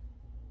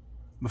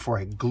before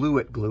I glue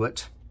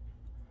it.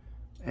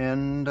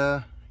 And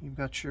you've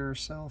got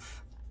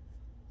yourself.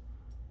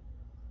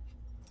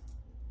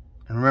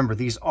 And remember,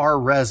 these are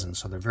resin,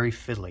 so they're very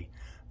fiddly.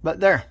 But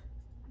there.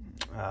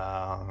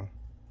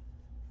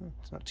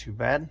 It's not too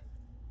bad.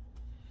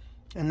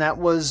 And that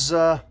was,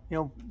 you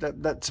know,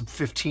 that's a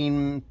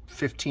 15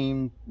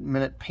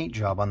 minute paint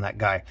job on that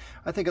guy.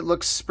 I think it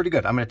looks pretty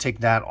good. I'm going to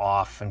take that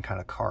off and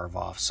kind of carve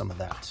off some of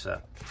that,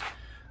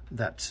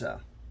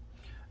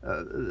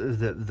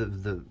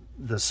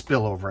 the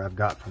spillover I've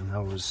got from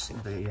those,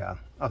 the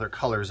other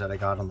colors that I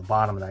got on the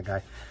bottom of that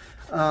guy.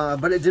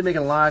 But it did make it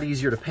a lot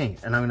easier to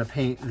paint. And I'm going to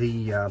paint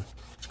the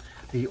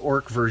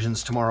orc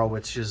versions tomorrow,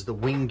 which is the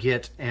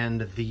Wingit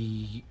and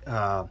the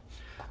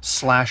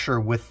slasher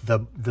with the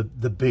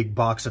big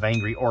box of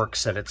angry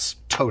orcs that it's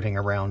toting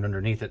around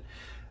underneath it.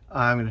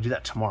 I'm going to do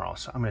that tomorrow.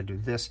 So I'm going to do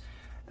this,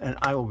 and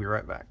I will be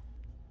right back.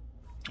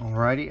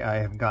 Alrighty, I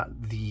have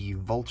got the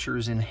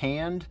vultures in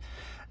hand,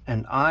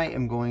 and I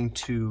am going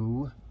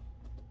to,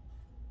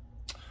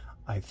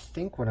 I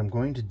think what I'm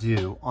going to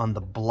do on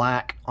the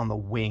black on the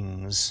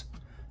wings,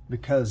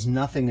 because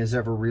nothing is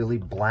ever really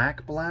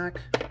black,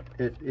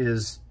 it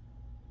is,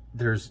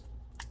 there's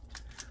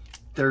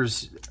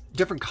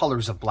different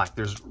colors of black.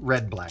 There's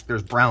red black,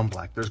 there's brown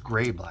black, there's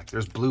gray black,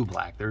 there's blue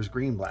black, there's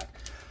green black.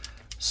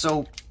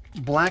 So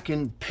black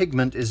in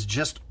pigment is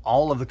just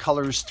all of the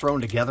colors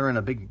thrown together in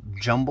a big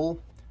jumble.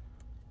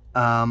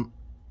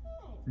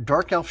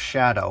 Dark Elf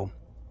Shadow,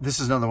 this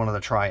is another one of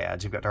the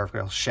triads. You've got Dark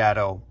Elf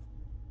Shadow,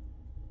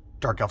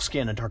 Dark Elf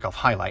Skin, and Dark Elf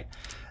Highlight.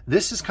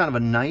 This is kind of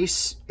a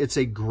nice, it's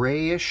a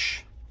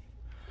grayish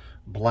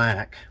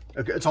black.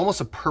 It's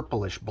almost a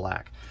purplish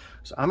black.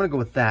 So I'm going to go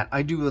with that.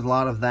 I do a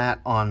lot of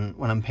that on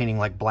when I'm painting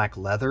like black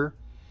leather.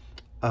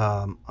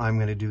 I'm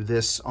going to do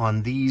this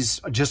on these,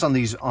 just on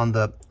these, on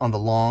the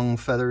long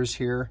feathers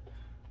here.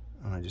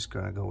 And I'm just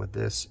going to go with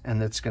this,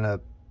 and it's going to,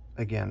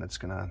 again, it's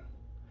going to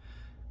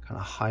kind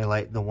of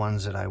highlight the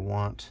ones that I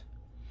want.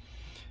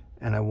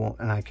 And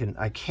I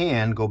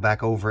can go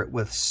back over it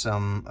with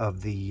some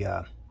of the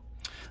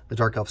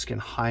Dark Elf Skin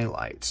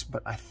highlights.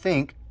 But I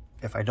think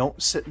if I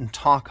don't sit and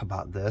talk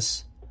about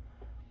this,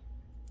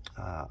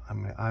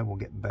 I will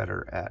get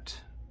better at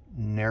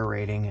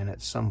narrating, and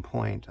at some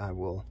point I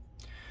will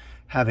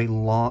have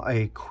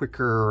a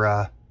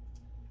quicker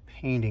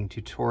painting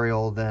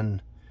tutorial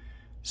than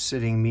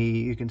sitting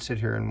me. You can sit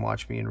here and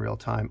watch me in real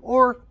time,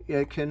 or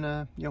it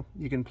can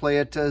you can play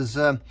it as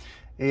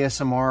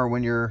ASMR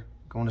when you're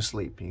going to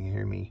sleep. You can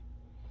hear me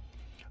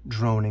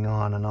droning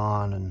on,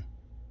 and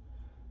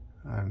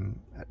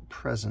at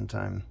present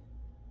I'm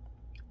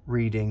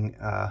reading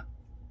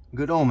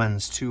Good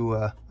Omens to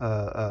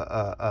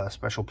a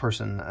special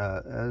person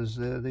as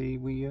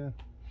we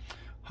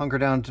hunker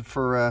down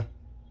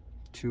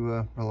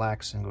to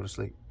relax and go to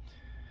sleep.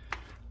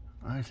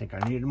 I think I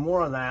needed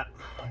more of that.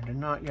 I did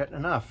not get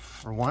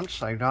enough. For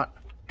once, I got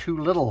too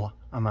little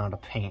amount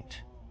of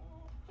paint.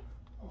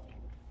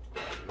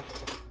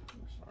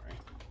 Sorry.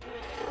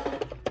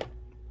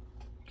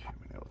 Okay, I'm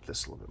gonna go with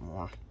this a little bit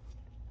more.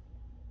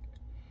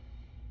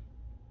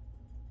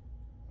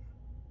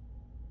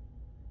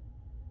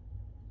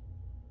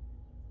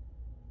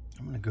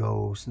 I'm going to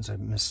go, since I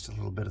missed a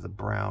little bit of the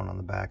brown on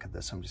the back of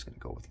this, I'm just going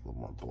to go with a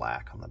little more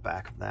black on the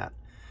back of that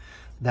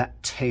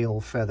tail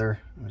feather.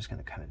 I'm just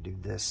going to kind of do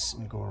this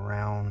and go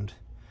around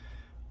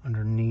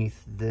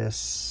underneath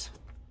this.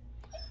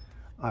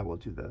 I will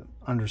do the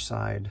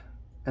underside.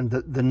 And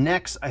the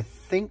necks, I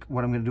think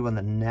what I'm going to do on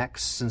the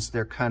necks, since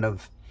they're kind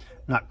of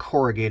not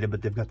corrugated,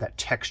 but they've got that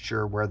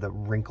texture where the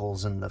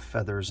wrinkles and the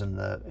feathers and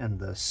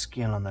the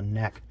skin on the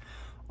neck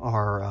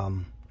are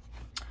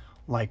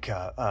like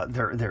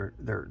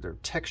they're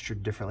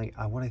textured differently.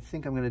 What I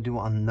think I'm going to do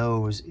on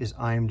those is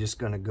I'm just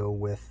going to go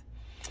with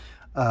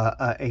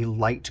a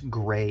light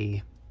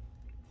gray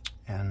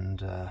and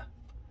kind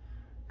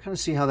of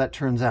see how that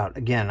turns out.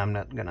 Again, I'm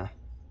not gonna.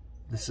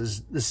 This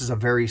is a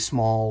very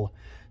small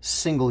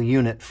single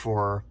unit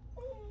for.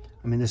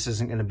 I mean, this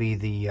isn't going to be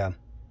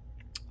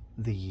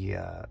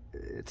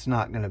it's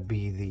not going to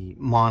be the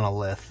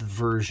monolith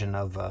version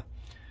of a.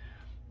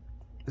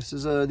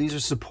 These are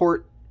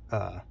support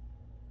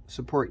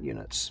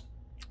units,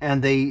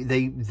 and they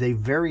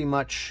very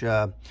much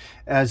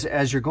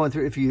as you're going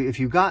through. If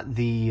you got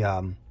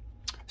the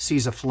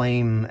Seas of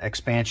Flame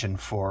expansion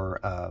for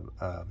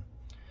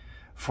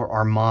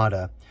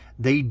Armada,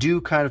 they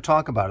do kind of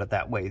talk about it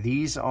that way.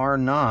 These are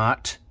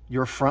not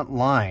your front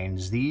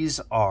lines. These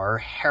are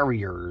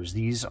harriers.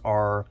 These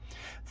are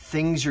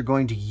things you're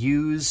going to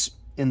use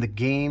in the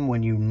game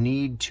when you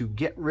need to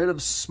get rid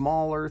of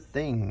smaller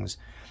things.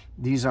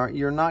 These aren't,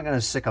 you're not going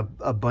to stick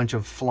a bunch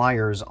of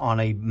flyers on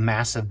a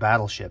massive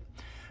battleship,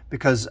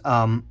 because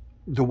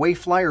the way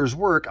flyers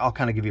work, I'll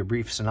kind of give you a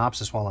brief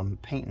synopsis while I'm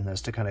painting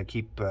this to kind of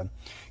keep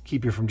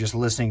you from just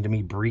listening to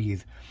me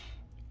breathe.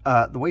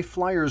 The way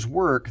flyers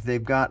work,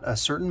 they've got a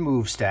certain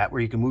move stat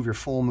where you can move your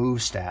full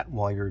move stat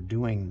while you're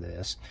doing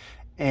this,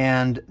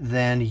 and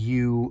then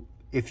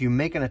if you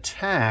make an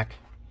attack,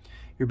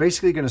 you're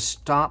basically going to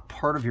stop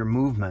part of your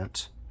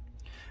movement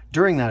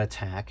during that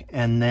attack,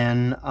 and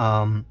then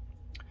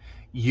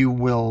you'll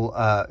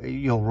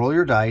roll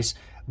your dice,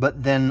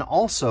 but then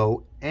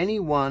also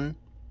anyone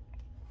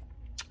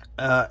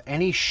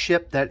any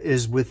ship that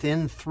is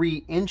within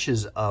 3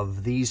 inches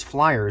of these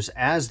flyers,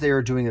 as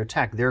they're doing their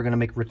attack, they're going to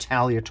make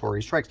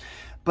retaliatory strikes.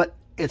 But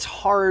it's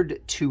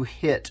hard to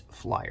hit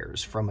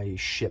flyers from a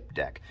ship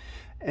deck.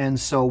 And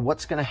so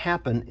what's going to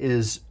happen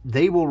is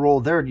they will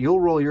roll you'll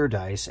roll your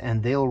dice,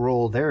 and they'll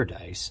roll their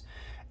dice.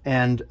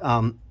 And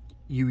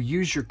you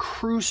use your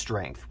crew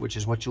strength, which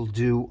is what you'll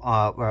do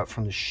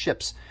from the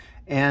ships,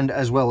 and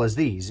as well as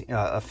these.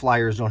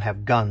 Flyers don't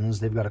have guns,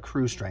 they've got a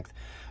crew strength.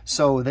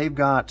 So they've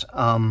got,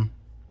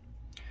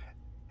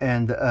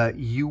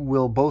 you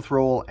will both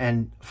roll,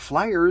 and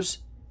flyers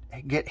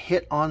get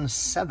hit on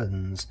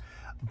 7s.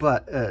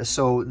 But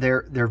so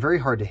they're very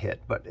hard to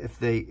hit. But if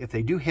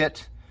they do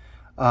hit,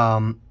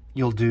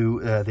 you'll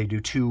do they do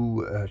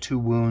 2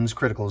 wounds.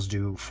 Criticals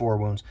do 4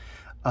 wounds,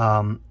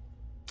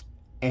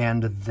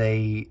 and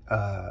they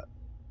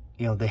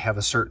they have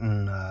a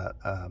certain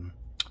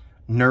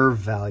nerve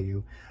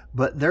value.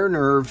 But their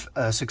nerve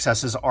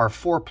successes are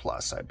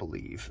 4+, I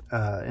believe,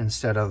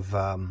 instead of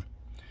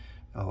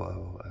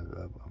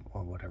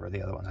whatever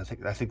the other ones. I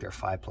think they're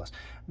 5+,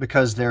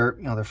 because they're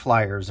they're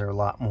flyers. They're a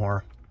lot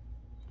more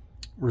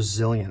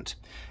resilient.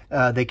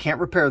 They can't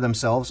repair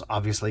themselves,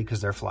 obviously, because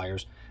they're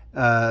flyers.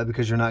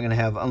 Because you're not going to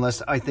have,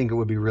 unless, I think it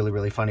would be really,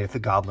 really funny if the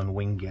Goblin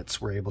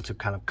Wingets were able to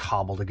kind of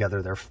cobble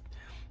together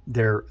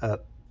their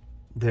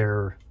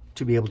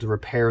to be able to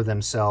repair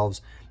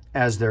themselves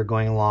as they're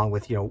going along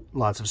with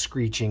lots of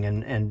screeching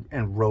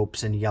and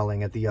ropes and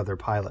yelling at the other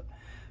pilot.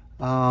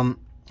 I'm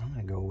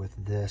gonna go with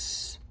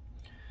this.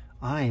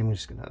 I'm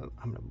gonna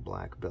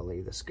black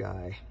belly this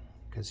guy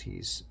because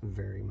he's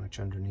very much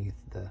underneath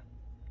the. I'm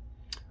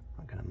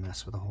not gonna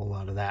mess with a whole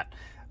lot of that.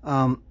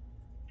 Let's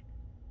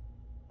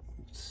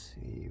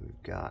see,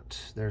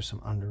 there's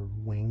some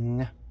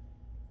underwing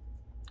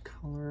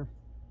color.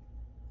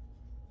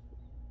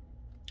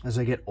 As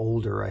I get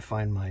older, I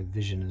find my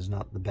vision is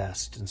not the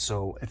best, and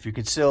so if you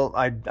could still,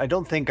 I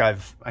don't think I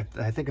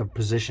think I've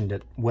positioned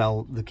it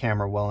well, the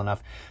camera well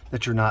enough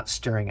that you're not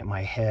staring at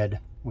my head,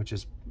 which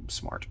is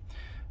smart,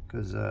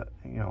 because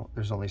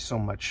there's only so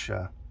much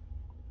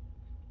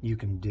you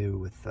can do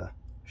with the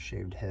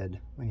shaved head.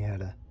 When you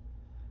had a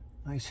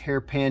nice hair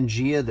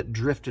Pangea that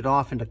drifted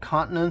off into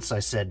continents,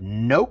 I said,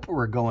 nope,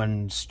 we're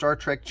going Star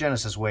Trek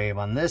Genesis wave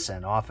on this,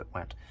 and off it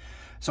went.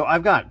 So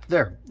I've got,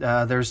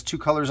 there's 2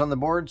 colors on the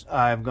board.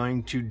 I'm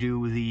going to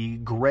do the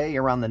gray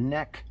around the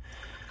neck,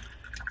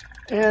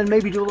 and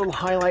maybe do a little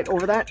highlight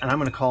over that, and I'm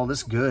going to call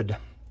this good.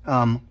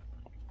 I'm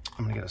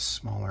going to get a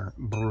smaller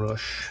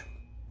brush.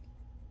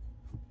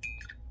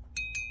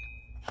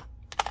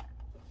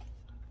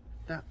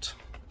 That.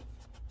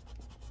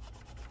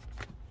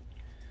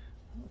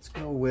 Let's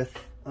go with,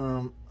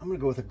 I'm going to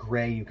go with a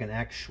gray you can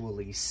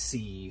actually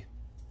see.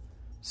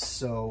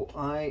 So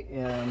I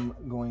am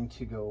going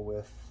to go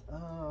with,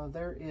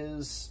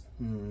 there's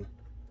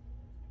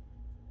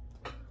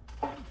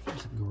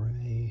a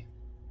gray,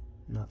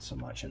 not so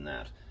much in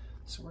that.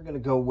 So we're going to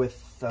go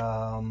with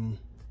the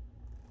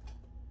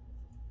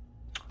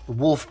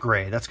wolf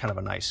gray. That's kind of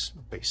a nice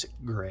basic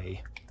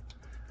gray.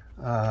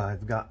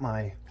 I've got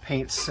my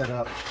paint set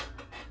up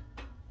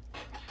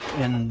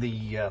in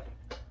the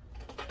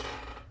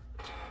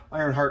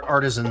Ironheart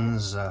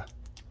Artisans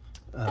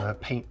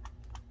paint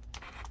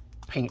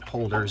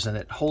holders, and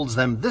it holds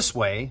them this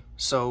way,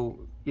 so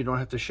you don't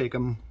have to shake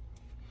them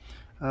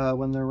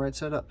when they're right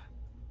side up.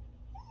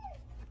 I'll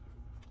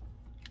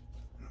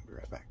be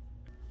right back.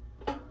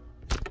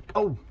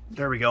 Oh,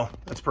 there we go.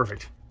 That's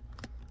perfect.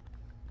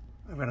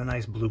 I've got a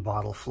nice blue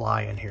bottle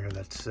fly in here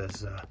that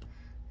says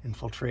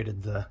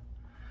infiltrated the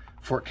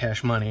Fort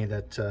Cache money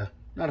that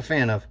not a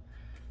fan of,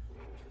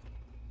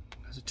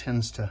 because it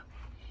tends to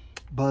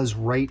buzz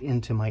right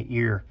into my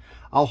ear.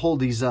 I'll hold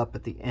these up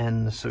at the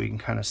end so you can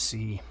kind of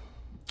see.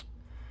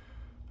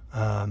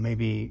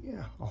 Maybe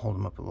I'll hold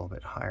them up a little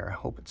bit higher. I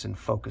hope it's in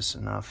focus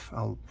enough.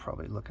 I'll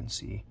probably look and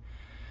see.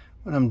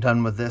 When I'm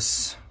done with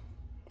this,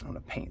 I'm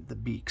going to paint the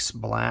beaks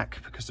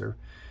black because they're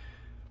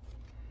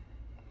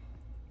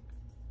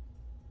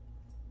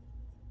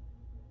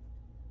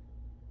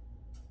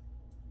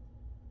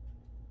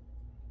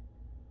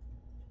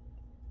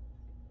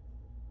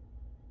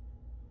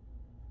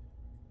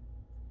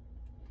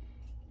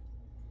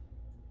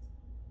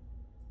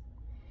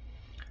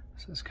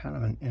This is kind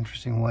of an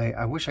interesting way.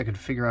 I wish I could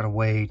figure out a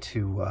way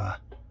to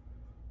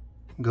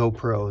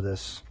GoPro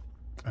this,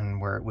 and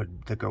where it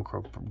would, the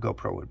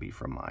GoPro would be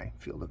from my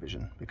field of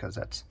vision, because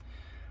that's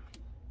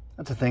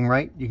a thing,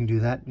 right? You can do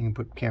that. You can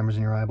put cameras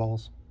in your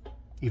eyeballs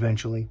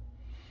eventually.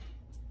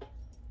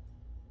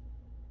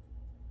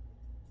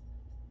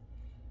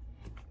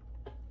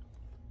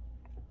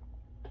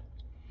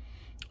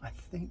 I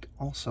think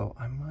also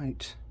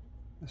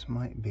this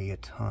might be a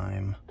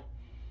time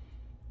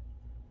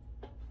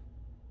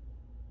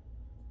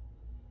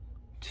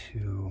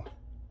to,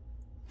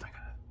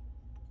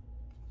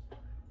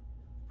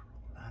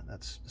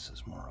 this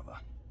is more of a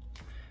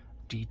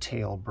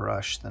detail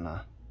brush than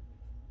a,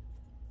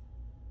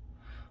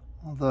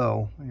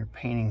 although when you're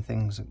painting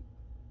things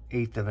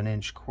 1/8 of an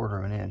inch, 1/4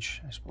 of an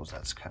inch, I suppose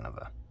that's kind of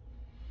a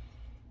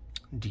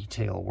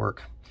detail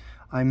work.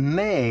 I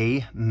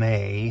may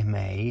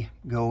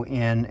go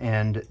in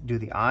and do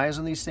the eyes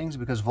on these things,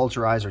 because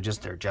vulture eyes are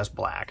they're just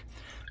black.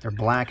 They're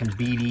black and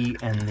beady,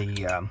 and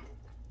the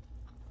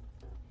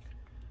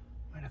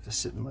might have to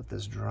sit and let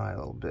this dry a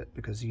little bit,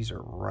 because these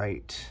are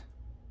right.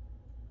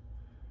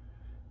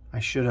 I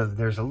should have,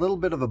 there's a little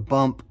bit of a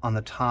bump on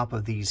the top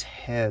of these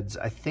heads.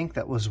 I think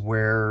that was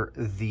where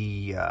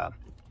the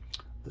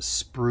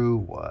sprue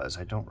was.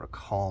 I don't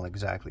recall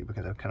exactly,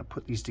 because I kind of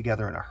put these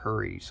together in a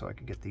hurry so I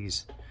could get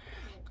this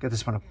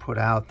one put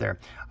out there.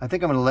 I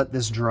think I'm going to let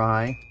this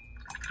dry.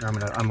 I'm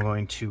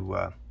going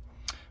to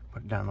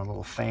put down the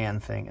little fan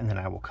thing, and then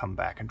I will come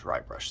back and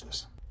dry brush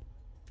this.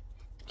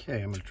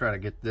 Okay, I'm going to try to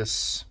get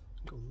this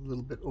a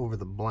little bit over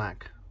the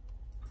black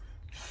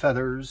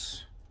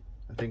feathers.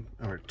 I think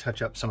I'm going to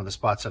touch up some of the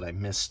spots that I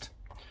missed.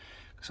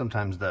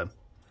 Sometimes the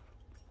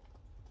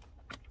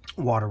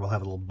water will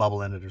have a little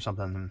bubble in it or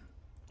something. You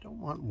don't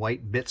want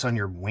white bits on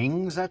your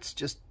wings. That's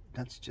just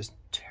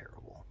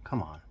terrible.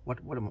 Come on. What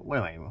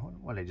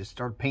I just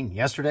started painting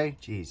yesterday?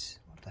 Jeez,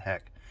 what the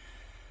heck?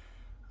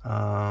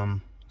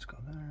 Let's go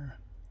there,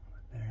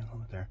 a little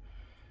bit there.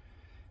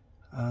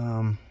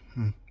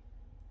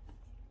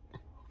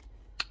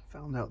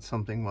 Found out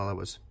something while I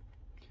was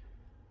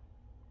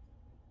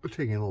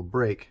taking a little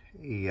break.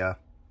 You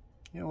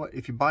know what?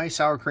 If you buy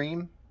sour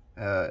cream,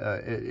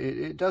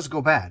 it does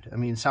go bad. I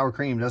mean, sour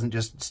cream doesn't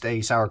just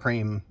stay sour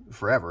cream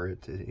forever.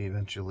 It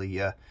eventually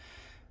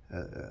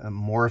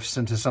morphs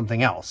into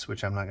something else,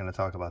 which I'm not going to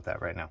talk about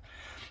that right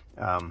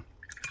now.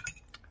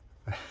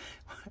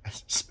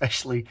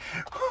 Especially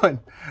when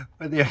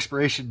the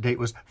expiration date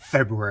was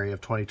February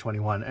of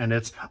 2021, and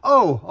it's,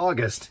 oh,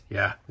 August.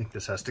 Yeah, I think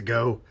this has to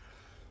go.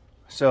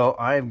 So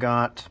I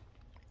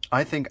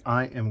think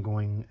I am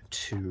going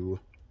to,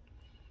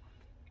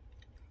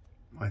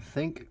 I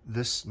think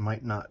this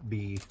might not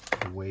be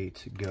the way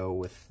to go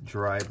with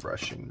dry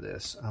brushing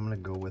this. I'm going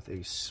to go with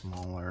a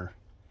smaller,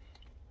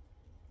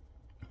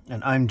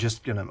 and I'm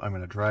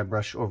going to dry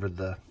brush over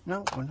the,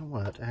 no, you know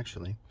what,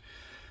 actually,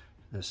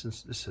 this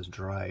has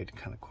dried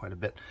kind of quite a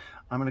bit.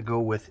 I'm going to go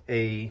with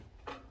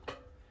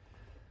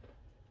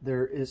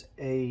there is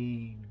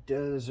a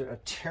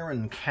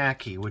Terran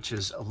khaki, which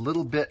is a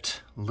little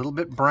bit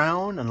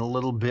brown and a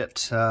little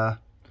bit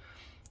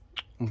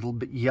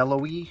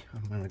yellowy.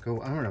 I'm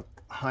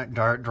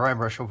gonna dry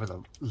brush over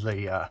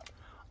the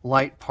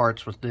light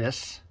parts with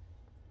this.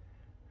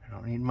 I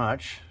don't need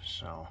much,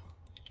 so.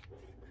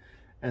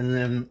 And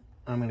then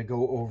I'm gonna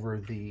go over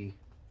the.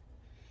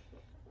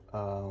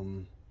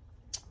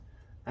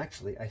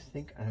 Actually, I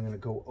think I'm gonna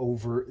go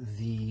over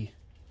the.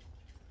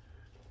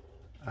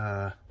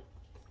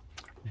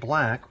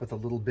 Black with a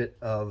little bit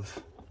of,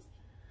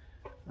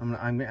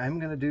 I'm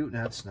gonna do,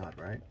 that's not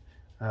right.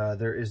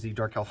 There is the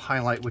Dark Elf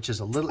highlight, which is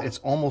a little, it's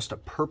almost a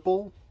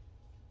purple,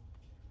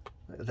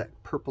 that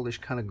purplish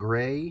kind of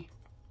gray.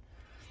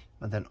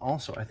 And then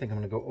also, I think I'm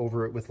gonna go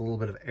over it with a little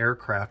bit of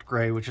aircraft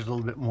gray, which is a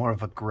little bit more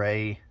of a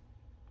gray,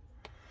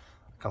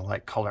 kind of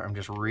light color. I'm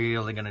just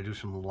really gonna do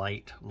some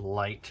light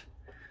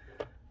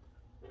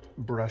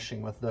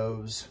brushing with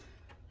those.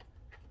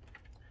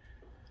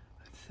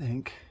 I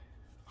think.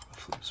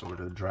 Flip this over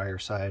to the drier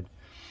side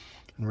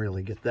and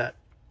really get that.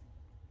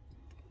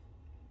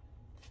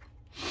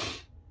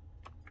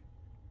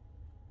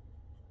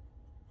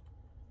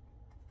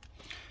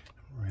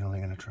 I'm really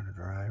going to try to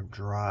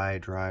dry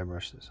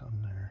brush this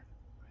on there.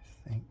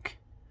 I think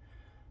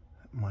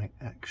that might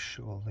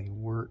actually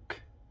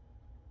work.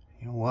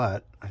 You know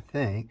what? I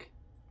think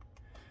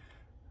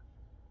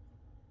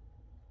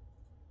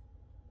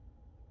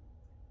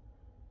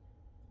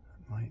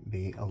that might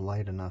be a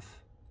light enough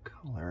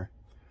color.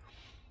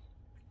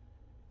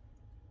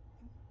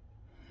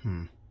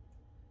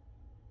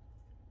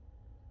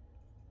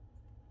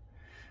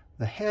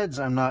 The heads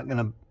I'm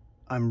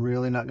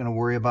really not gonna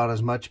worry about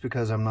as much,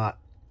 because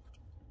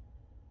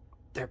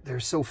they're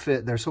so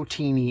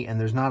teeny, and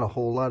there's not a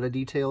whole lot of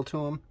detail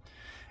to them.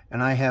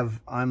 And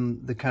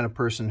I'm the kind of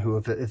person who,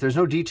 if there's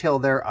no detail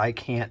there, I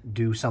can't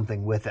do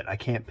something with it. I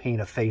can't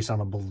paint a face on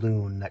a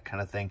balloon, that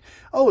kind of thing.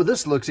 Oh,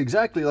 this looks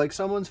exactly like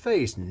someone's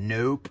face.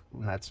 Nope,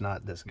 that's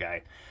not this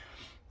guy.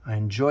 I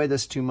enjoy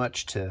this too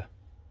much to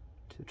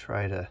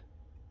try to.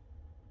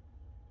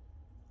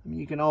 I mean,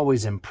 you can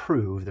always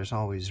improve. There's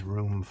always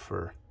room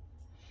for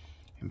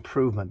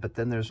improvement, but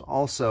then there's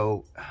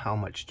also, how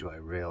much do I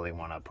really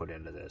want to put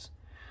into this?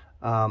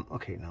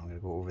 Okay, now I'm going to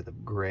go over the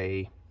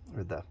gray,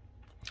 or the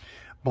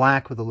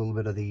black, with a little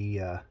bit of the,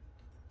 well,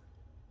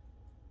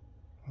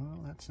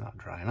 that's not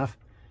dry enough.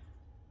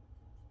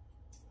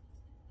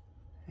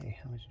 Hey,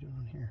 how much you doing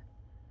on here?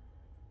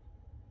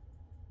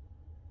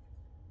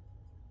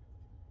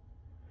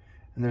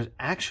 And there's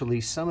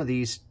actually some of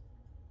these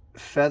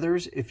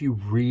feathers, if you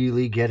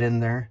really get in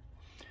there,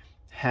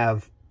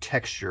 have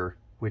texture,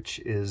 which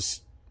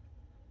is,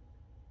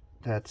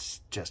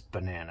 that's just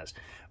bananas.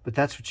 But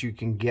that's what you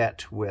can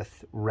get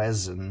with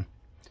resin.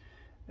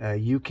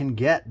 You can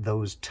get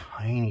those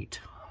tiny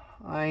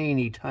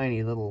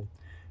little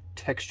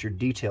texture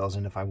details.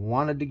 And if I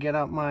wanted to get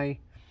out my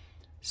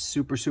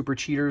super, super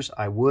cheaters,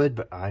 I would,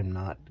 but I'm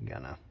not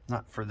gonna.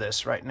 Not for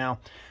this right now.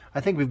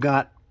 I think we've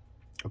got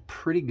a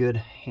pretty good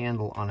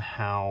handle on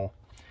how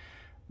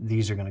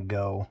these are gonna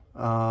go.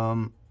 You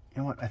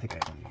know what? I think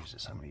I'm gonna use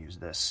this. I'm gonna use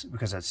this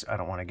because that's, I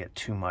don't want to get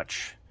too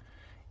much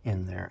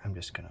in there. I'm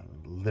just gonna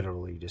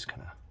literally just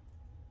kind of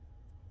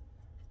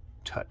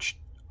touch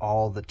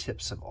all the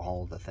tips of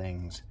all the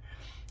things,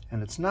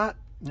 and it's not,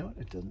 you know what,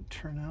 it doesn't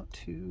turn out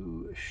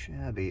too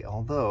shabby,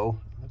 although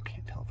I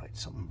can't tell if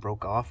something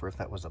broke off or if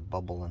that was a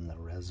bubble in the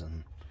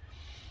resin.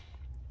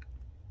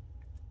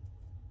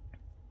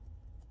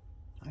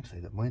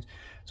 Actually, that points.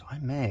 So I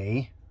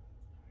may,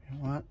 you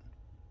know what,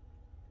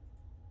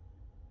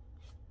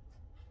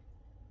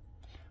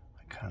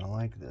 I kind of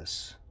like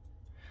this.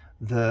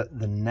 The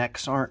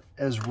necks aren't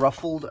as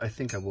ruffled. I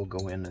think I will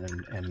go in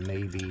and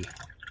maybe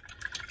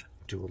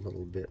do a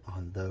little bit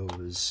on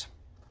those.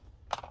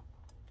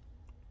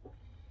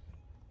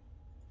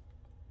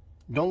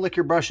 Don't lick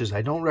your brushes.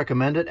 I don't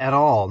recommend it at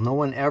all. No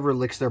one ever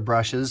licks their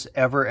brushes,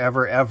 ever,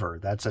 ever, ever.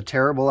 That's a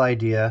terrible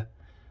idea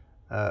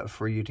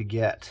for you to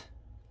get.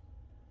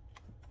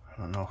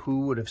 I don't know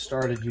who would have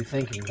started you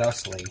thinking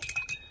thusly,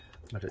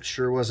 but it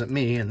sure wasn't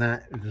me, and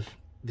that is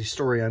the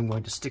story I'm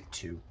going to stick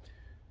to.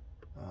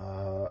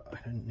 I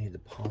didn't need the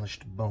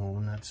polished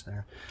bone. That's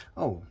there.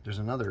 Oh, there's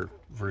another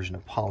version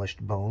of polished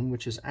bone,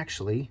 which is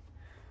actually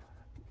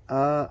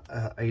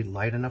a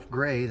light enough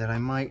gray that I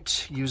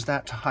might use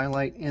that to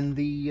highlight in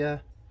the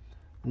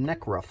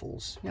neck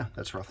ruffles. Yeah,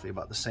 that's roughly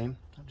about the same.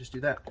 I'll just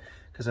do that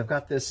because I've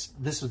got this.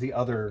 This is the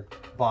other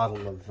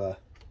bottle of...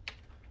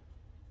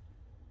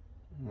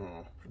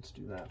 let's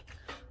do that.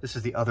 This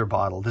is the other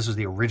bottle. This is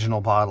the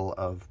original bottle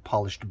of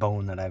polished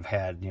bone that I've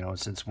had, you know,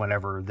 since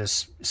whenever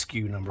this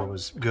SKU number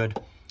was good.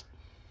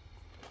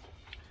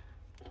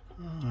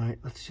 All right,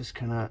 let's just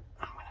kind of,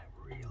 I'm gonna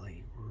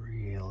really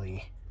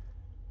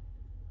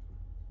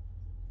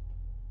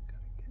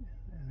gotta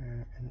get in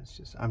there, and it's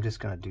just, I'm just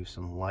gonna do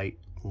some light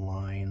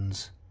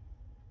lines.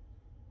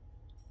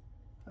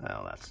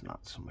 Well, that's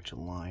not so much a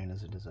line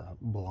as it is a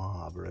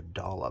blob or a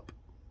dollop,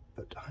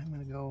 but I'm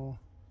gonna go,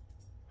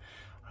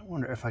 I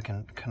wonder if I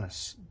can kind of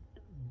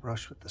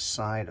brush with the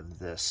side of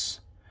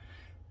this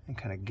and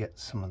kind of get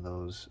some of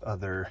those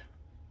other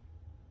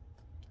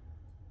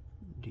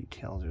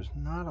details. There's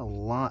not a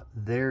lot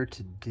there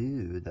to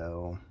do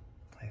though,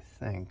 I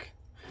think.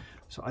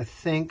 So I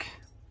think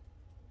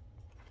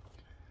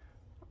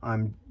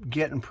I'm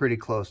getting pretty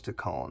close to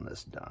calling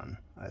this done,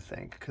 I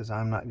think, because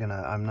I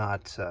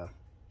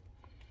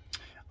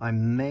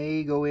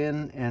may go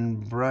in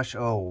and brush,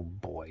 oh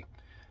boy.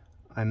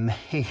 I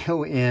may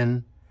go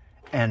in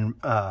and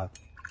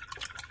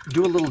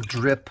do a little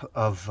drip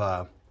of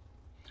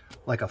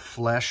like a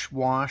flesh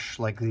wash,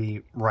 like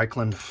the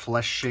Reichland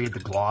Flesh Shade,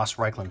 the gloss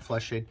Reichland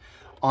Flesh Shade,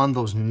 on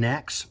those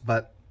necks.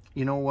 But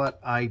you know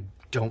what? I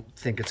don't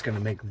think it's going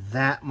to make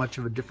that much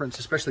of a difference,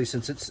 especially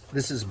since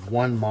this is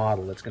one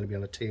model that's going to be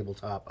on the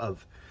tabletop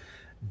of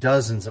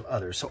dozens of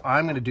others. So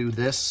I'm going to do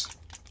this.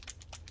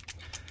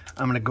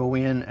 I'm going to go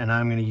in and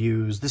I'm going to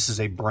use, this is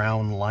a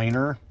brown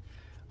liner,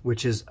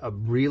 which is a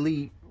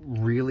really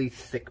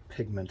thick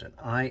pigment, and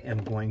I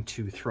am going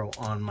to throw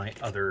on my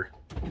other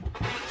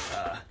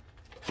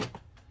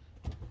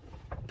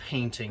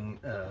painting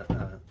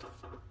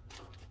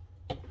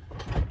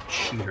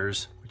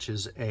cheaters, which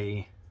is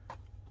a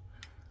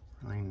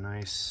really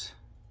nice,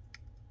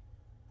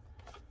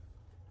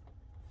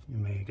 you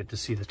may get to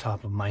see the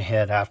top of my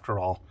head after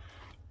all.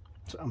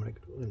 So I'm going to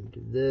go and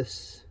do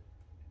this.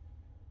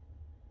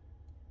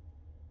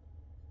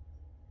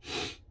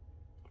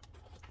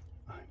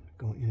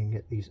 Go in and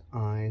get these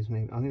eyes.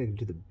 Maybe I'm going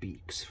to do the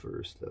beaks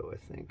first, though, I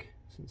think,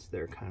 since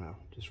they're kind of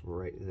just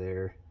right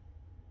there.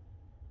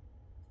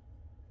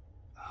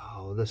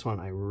 Oh, this one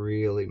I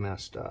really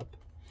messed up.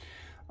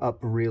 Up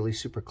really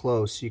super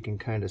close, you can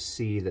kind of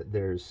see that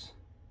there's...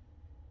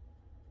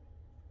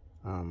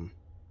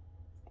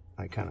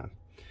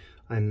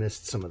 I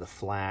missed some of the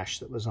flash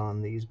that was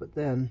on these, but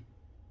then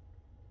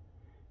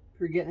if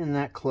you're getting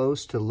that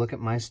close to look at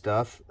my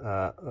stuff,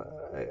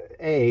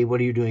 A,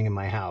 what are you doing in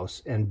my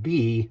house? And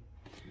B,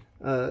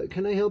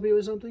 can I help you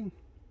with something?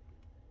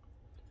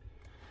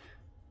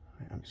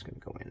 I'm just going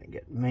to go in and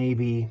get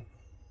maybe...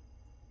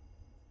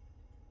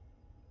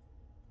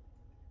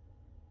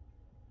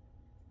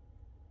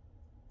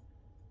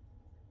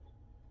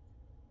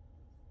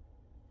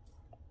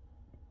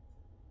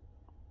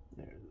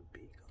 There's the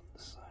beak on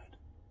the side.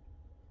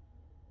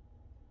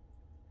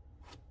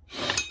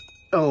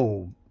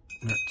 Oh,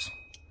 nuts.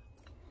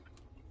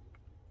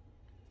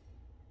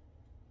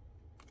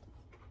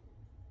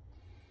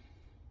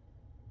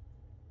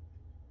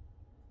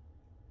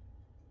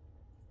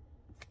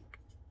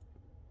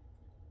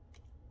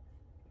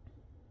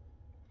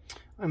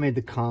 I made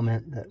the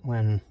comment that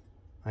when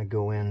I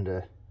go in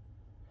to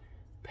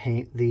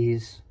paint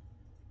these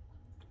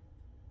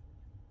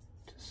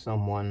to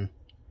someone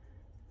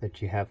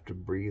that you have to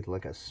breathe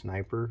like a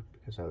sniper,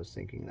 because I was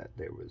thinking that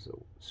there was a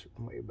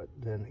certain way, but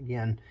then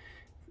again,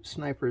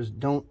 snipers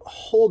don't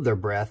hold their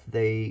breath.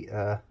 They,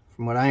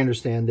 from what I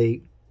understand,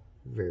 they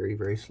very,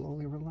 very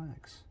slowly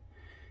relax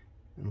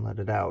and let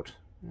it out.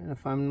 And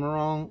if I'm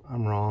wrong,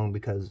 I'm wrong,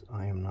 because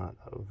I am not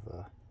of...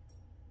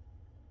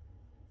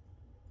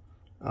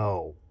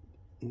 Oh,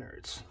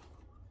 nerds.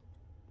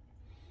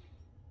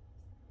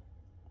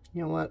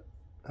 You know what?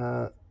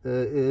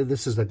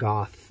 This is the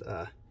Goth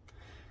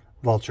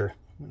vulture.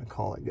 I'm going to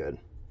call it good.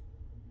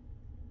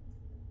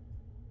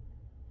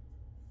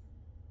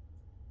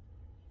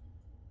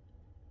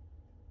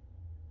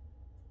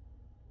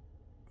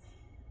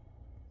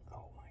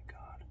 Oh my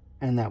God.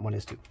 And that one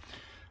is too.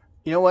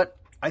 You know what?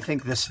 I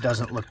think this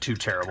doesn't look too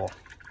terrible.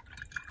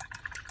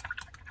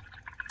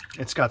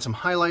 It's got some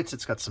highlights.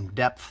 It's got some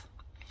depth.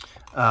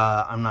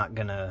 I'm not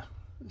going to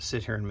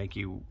sit here and make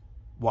you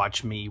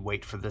watch me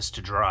wait for this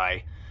to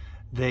dry.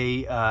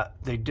 They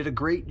did a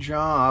great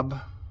job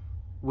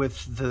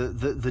with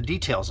the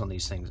details on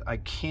these things. I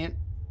can't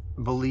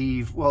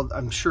believe, well,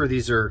 I'm sure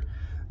these are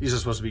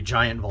supposed to be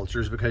giant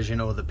vultures, because, you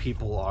know, the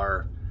people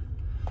are,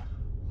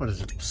 what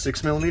is it,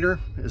 6mm?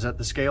 Is that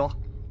the scale?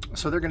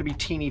 So they're going to be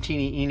teeny,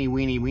 eeny,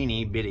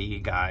 weeny, bitty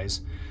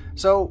guys.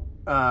 So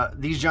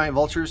these giant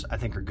vultures, I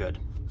think, are good.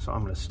 So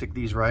I'm going to stick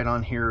these right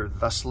on here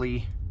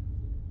thusly.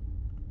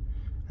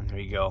 And there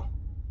you go.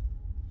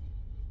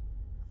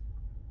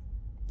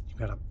 You've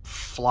got a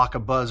flock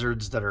of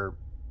buzzards that are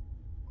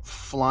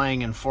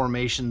flying in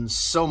formation,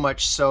 so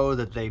much so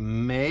that they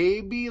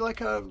may be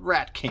like a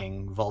rat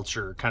king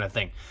vulture kind of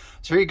thing.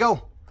 So here you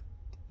go.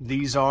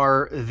 These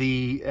are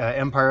the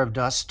Empire of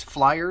Dust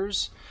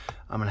Fliers.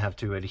 I'm going to have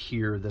to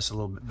adhere this a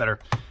little bit better.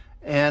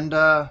 And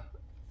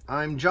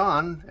I'm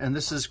John, and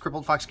this is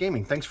Crippled Fox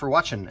Gaming. Thanks for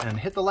watching, and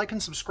hit the like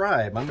and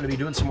subscribe. I'm going to be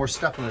doing some more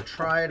stuff. I'm going to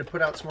try to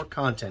put out some more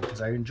content,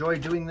 because I enjoy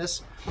doing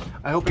this.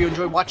 I hope you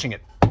enjoy watching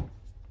it.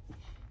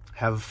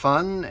 Have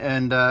fun,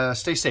 and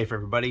stay safe,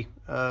 everybody.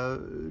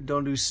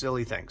 Don't do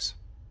silly things.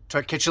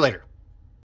 Catch you later.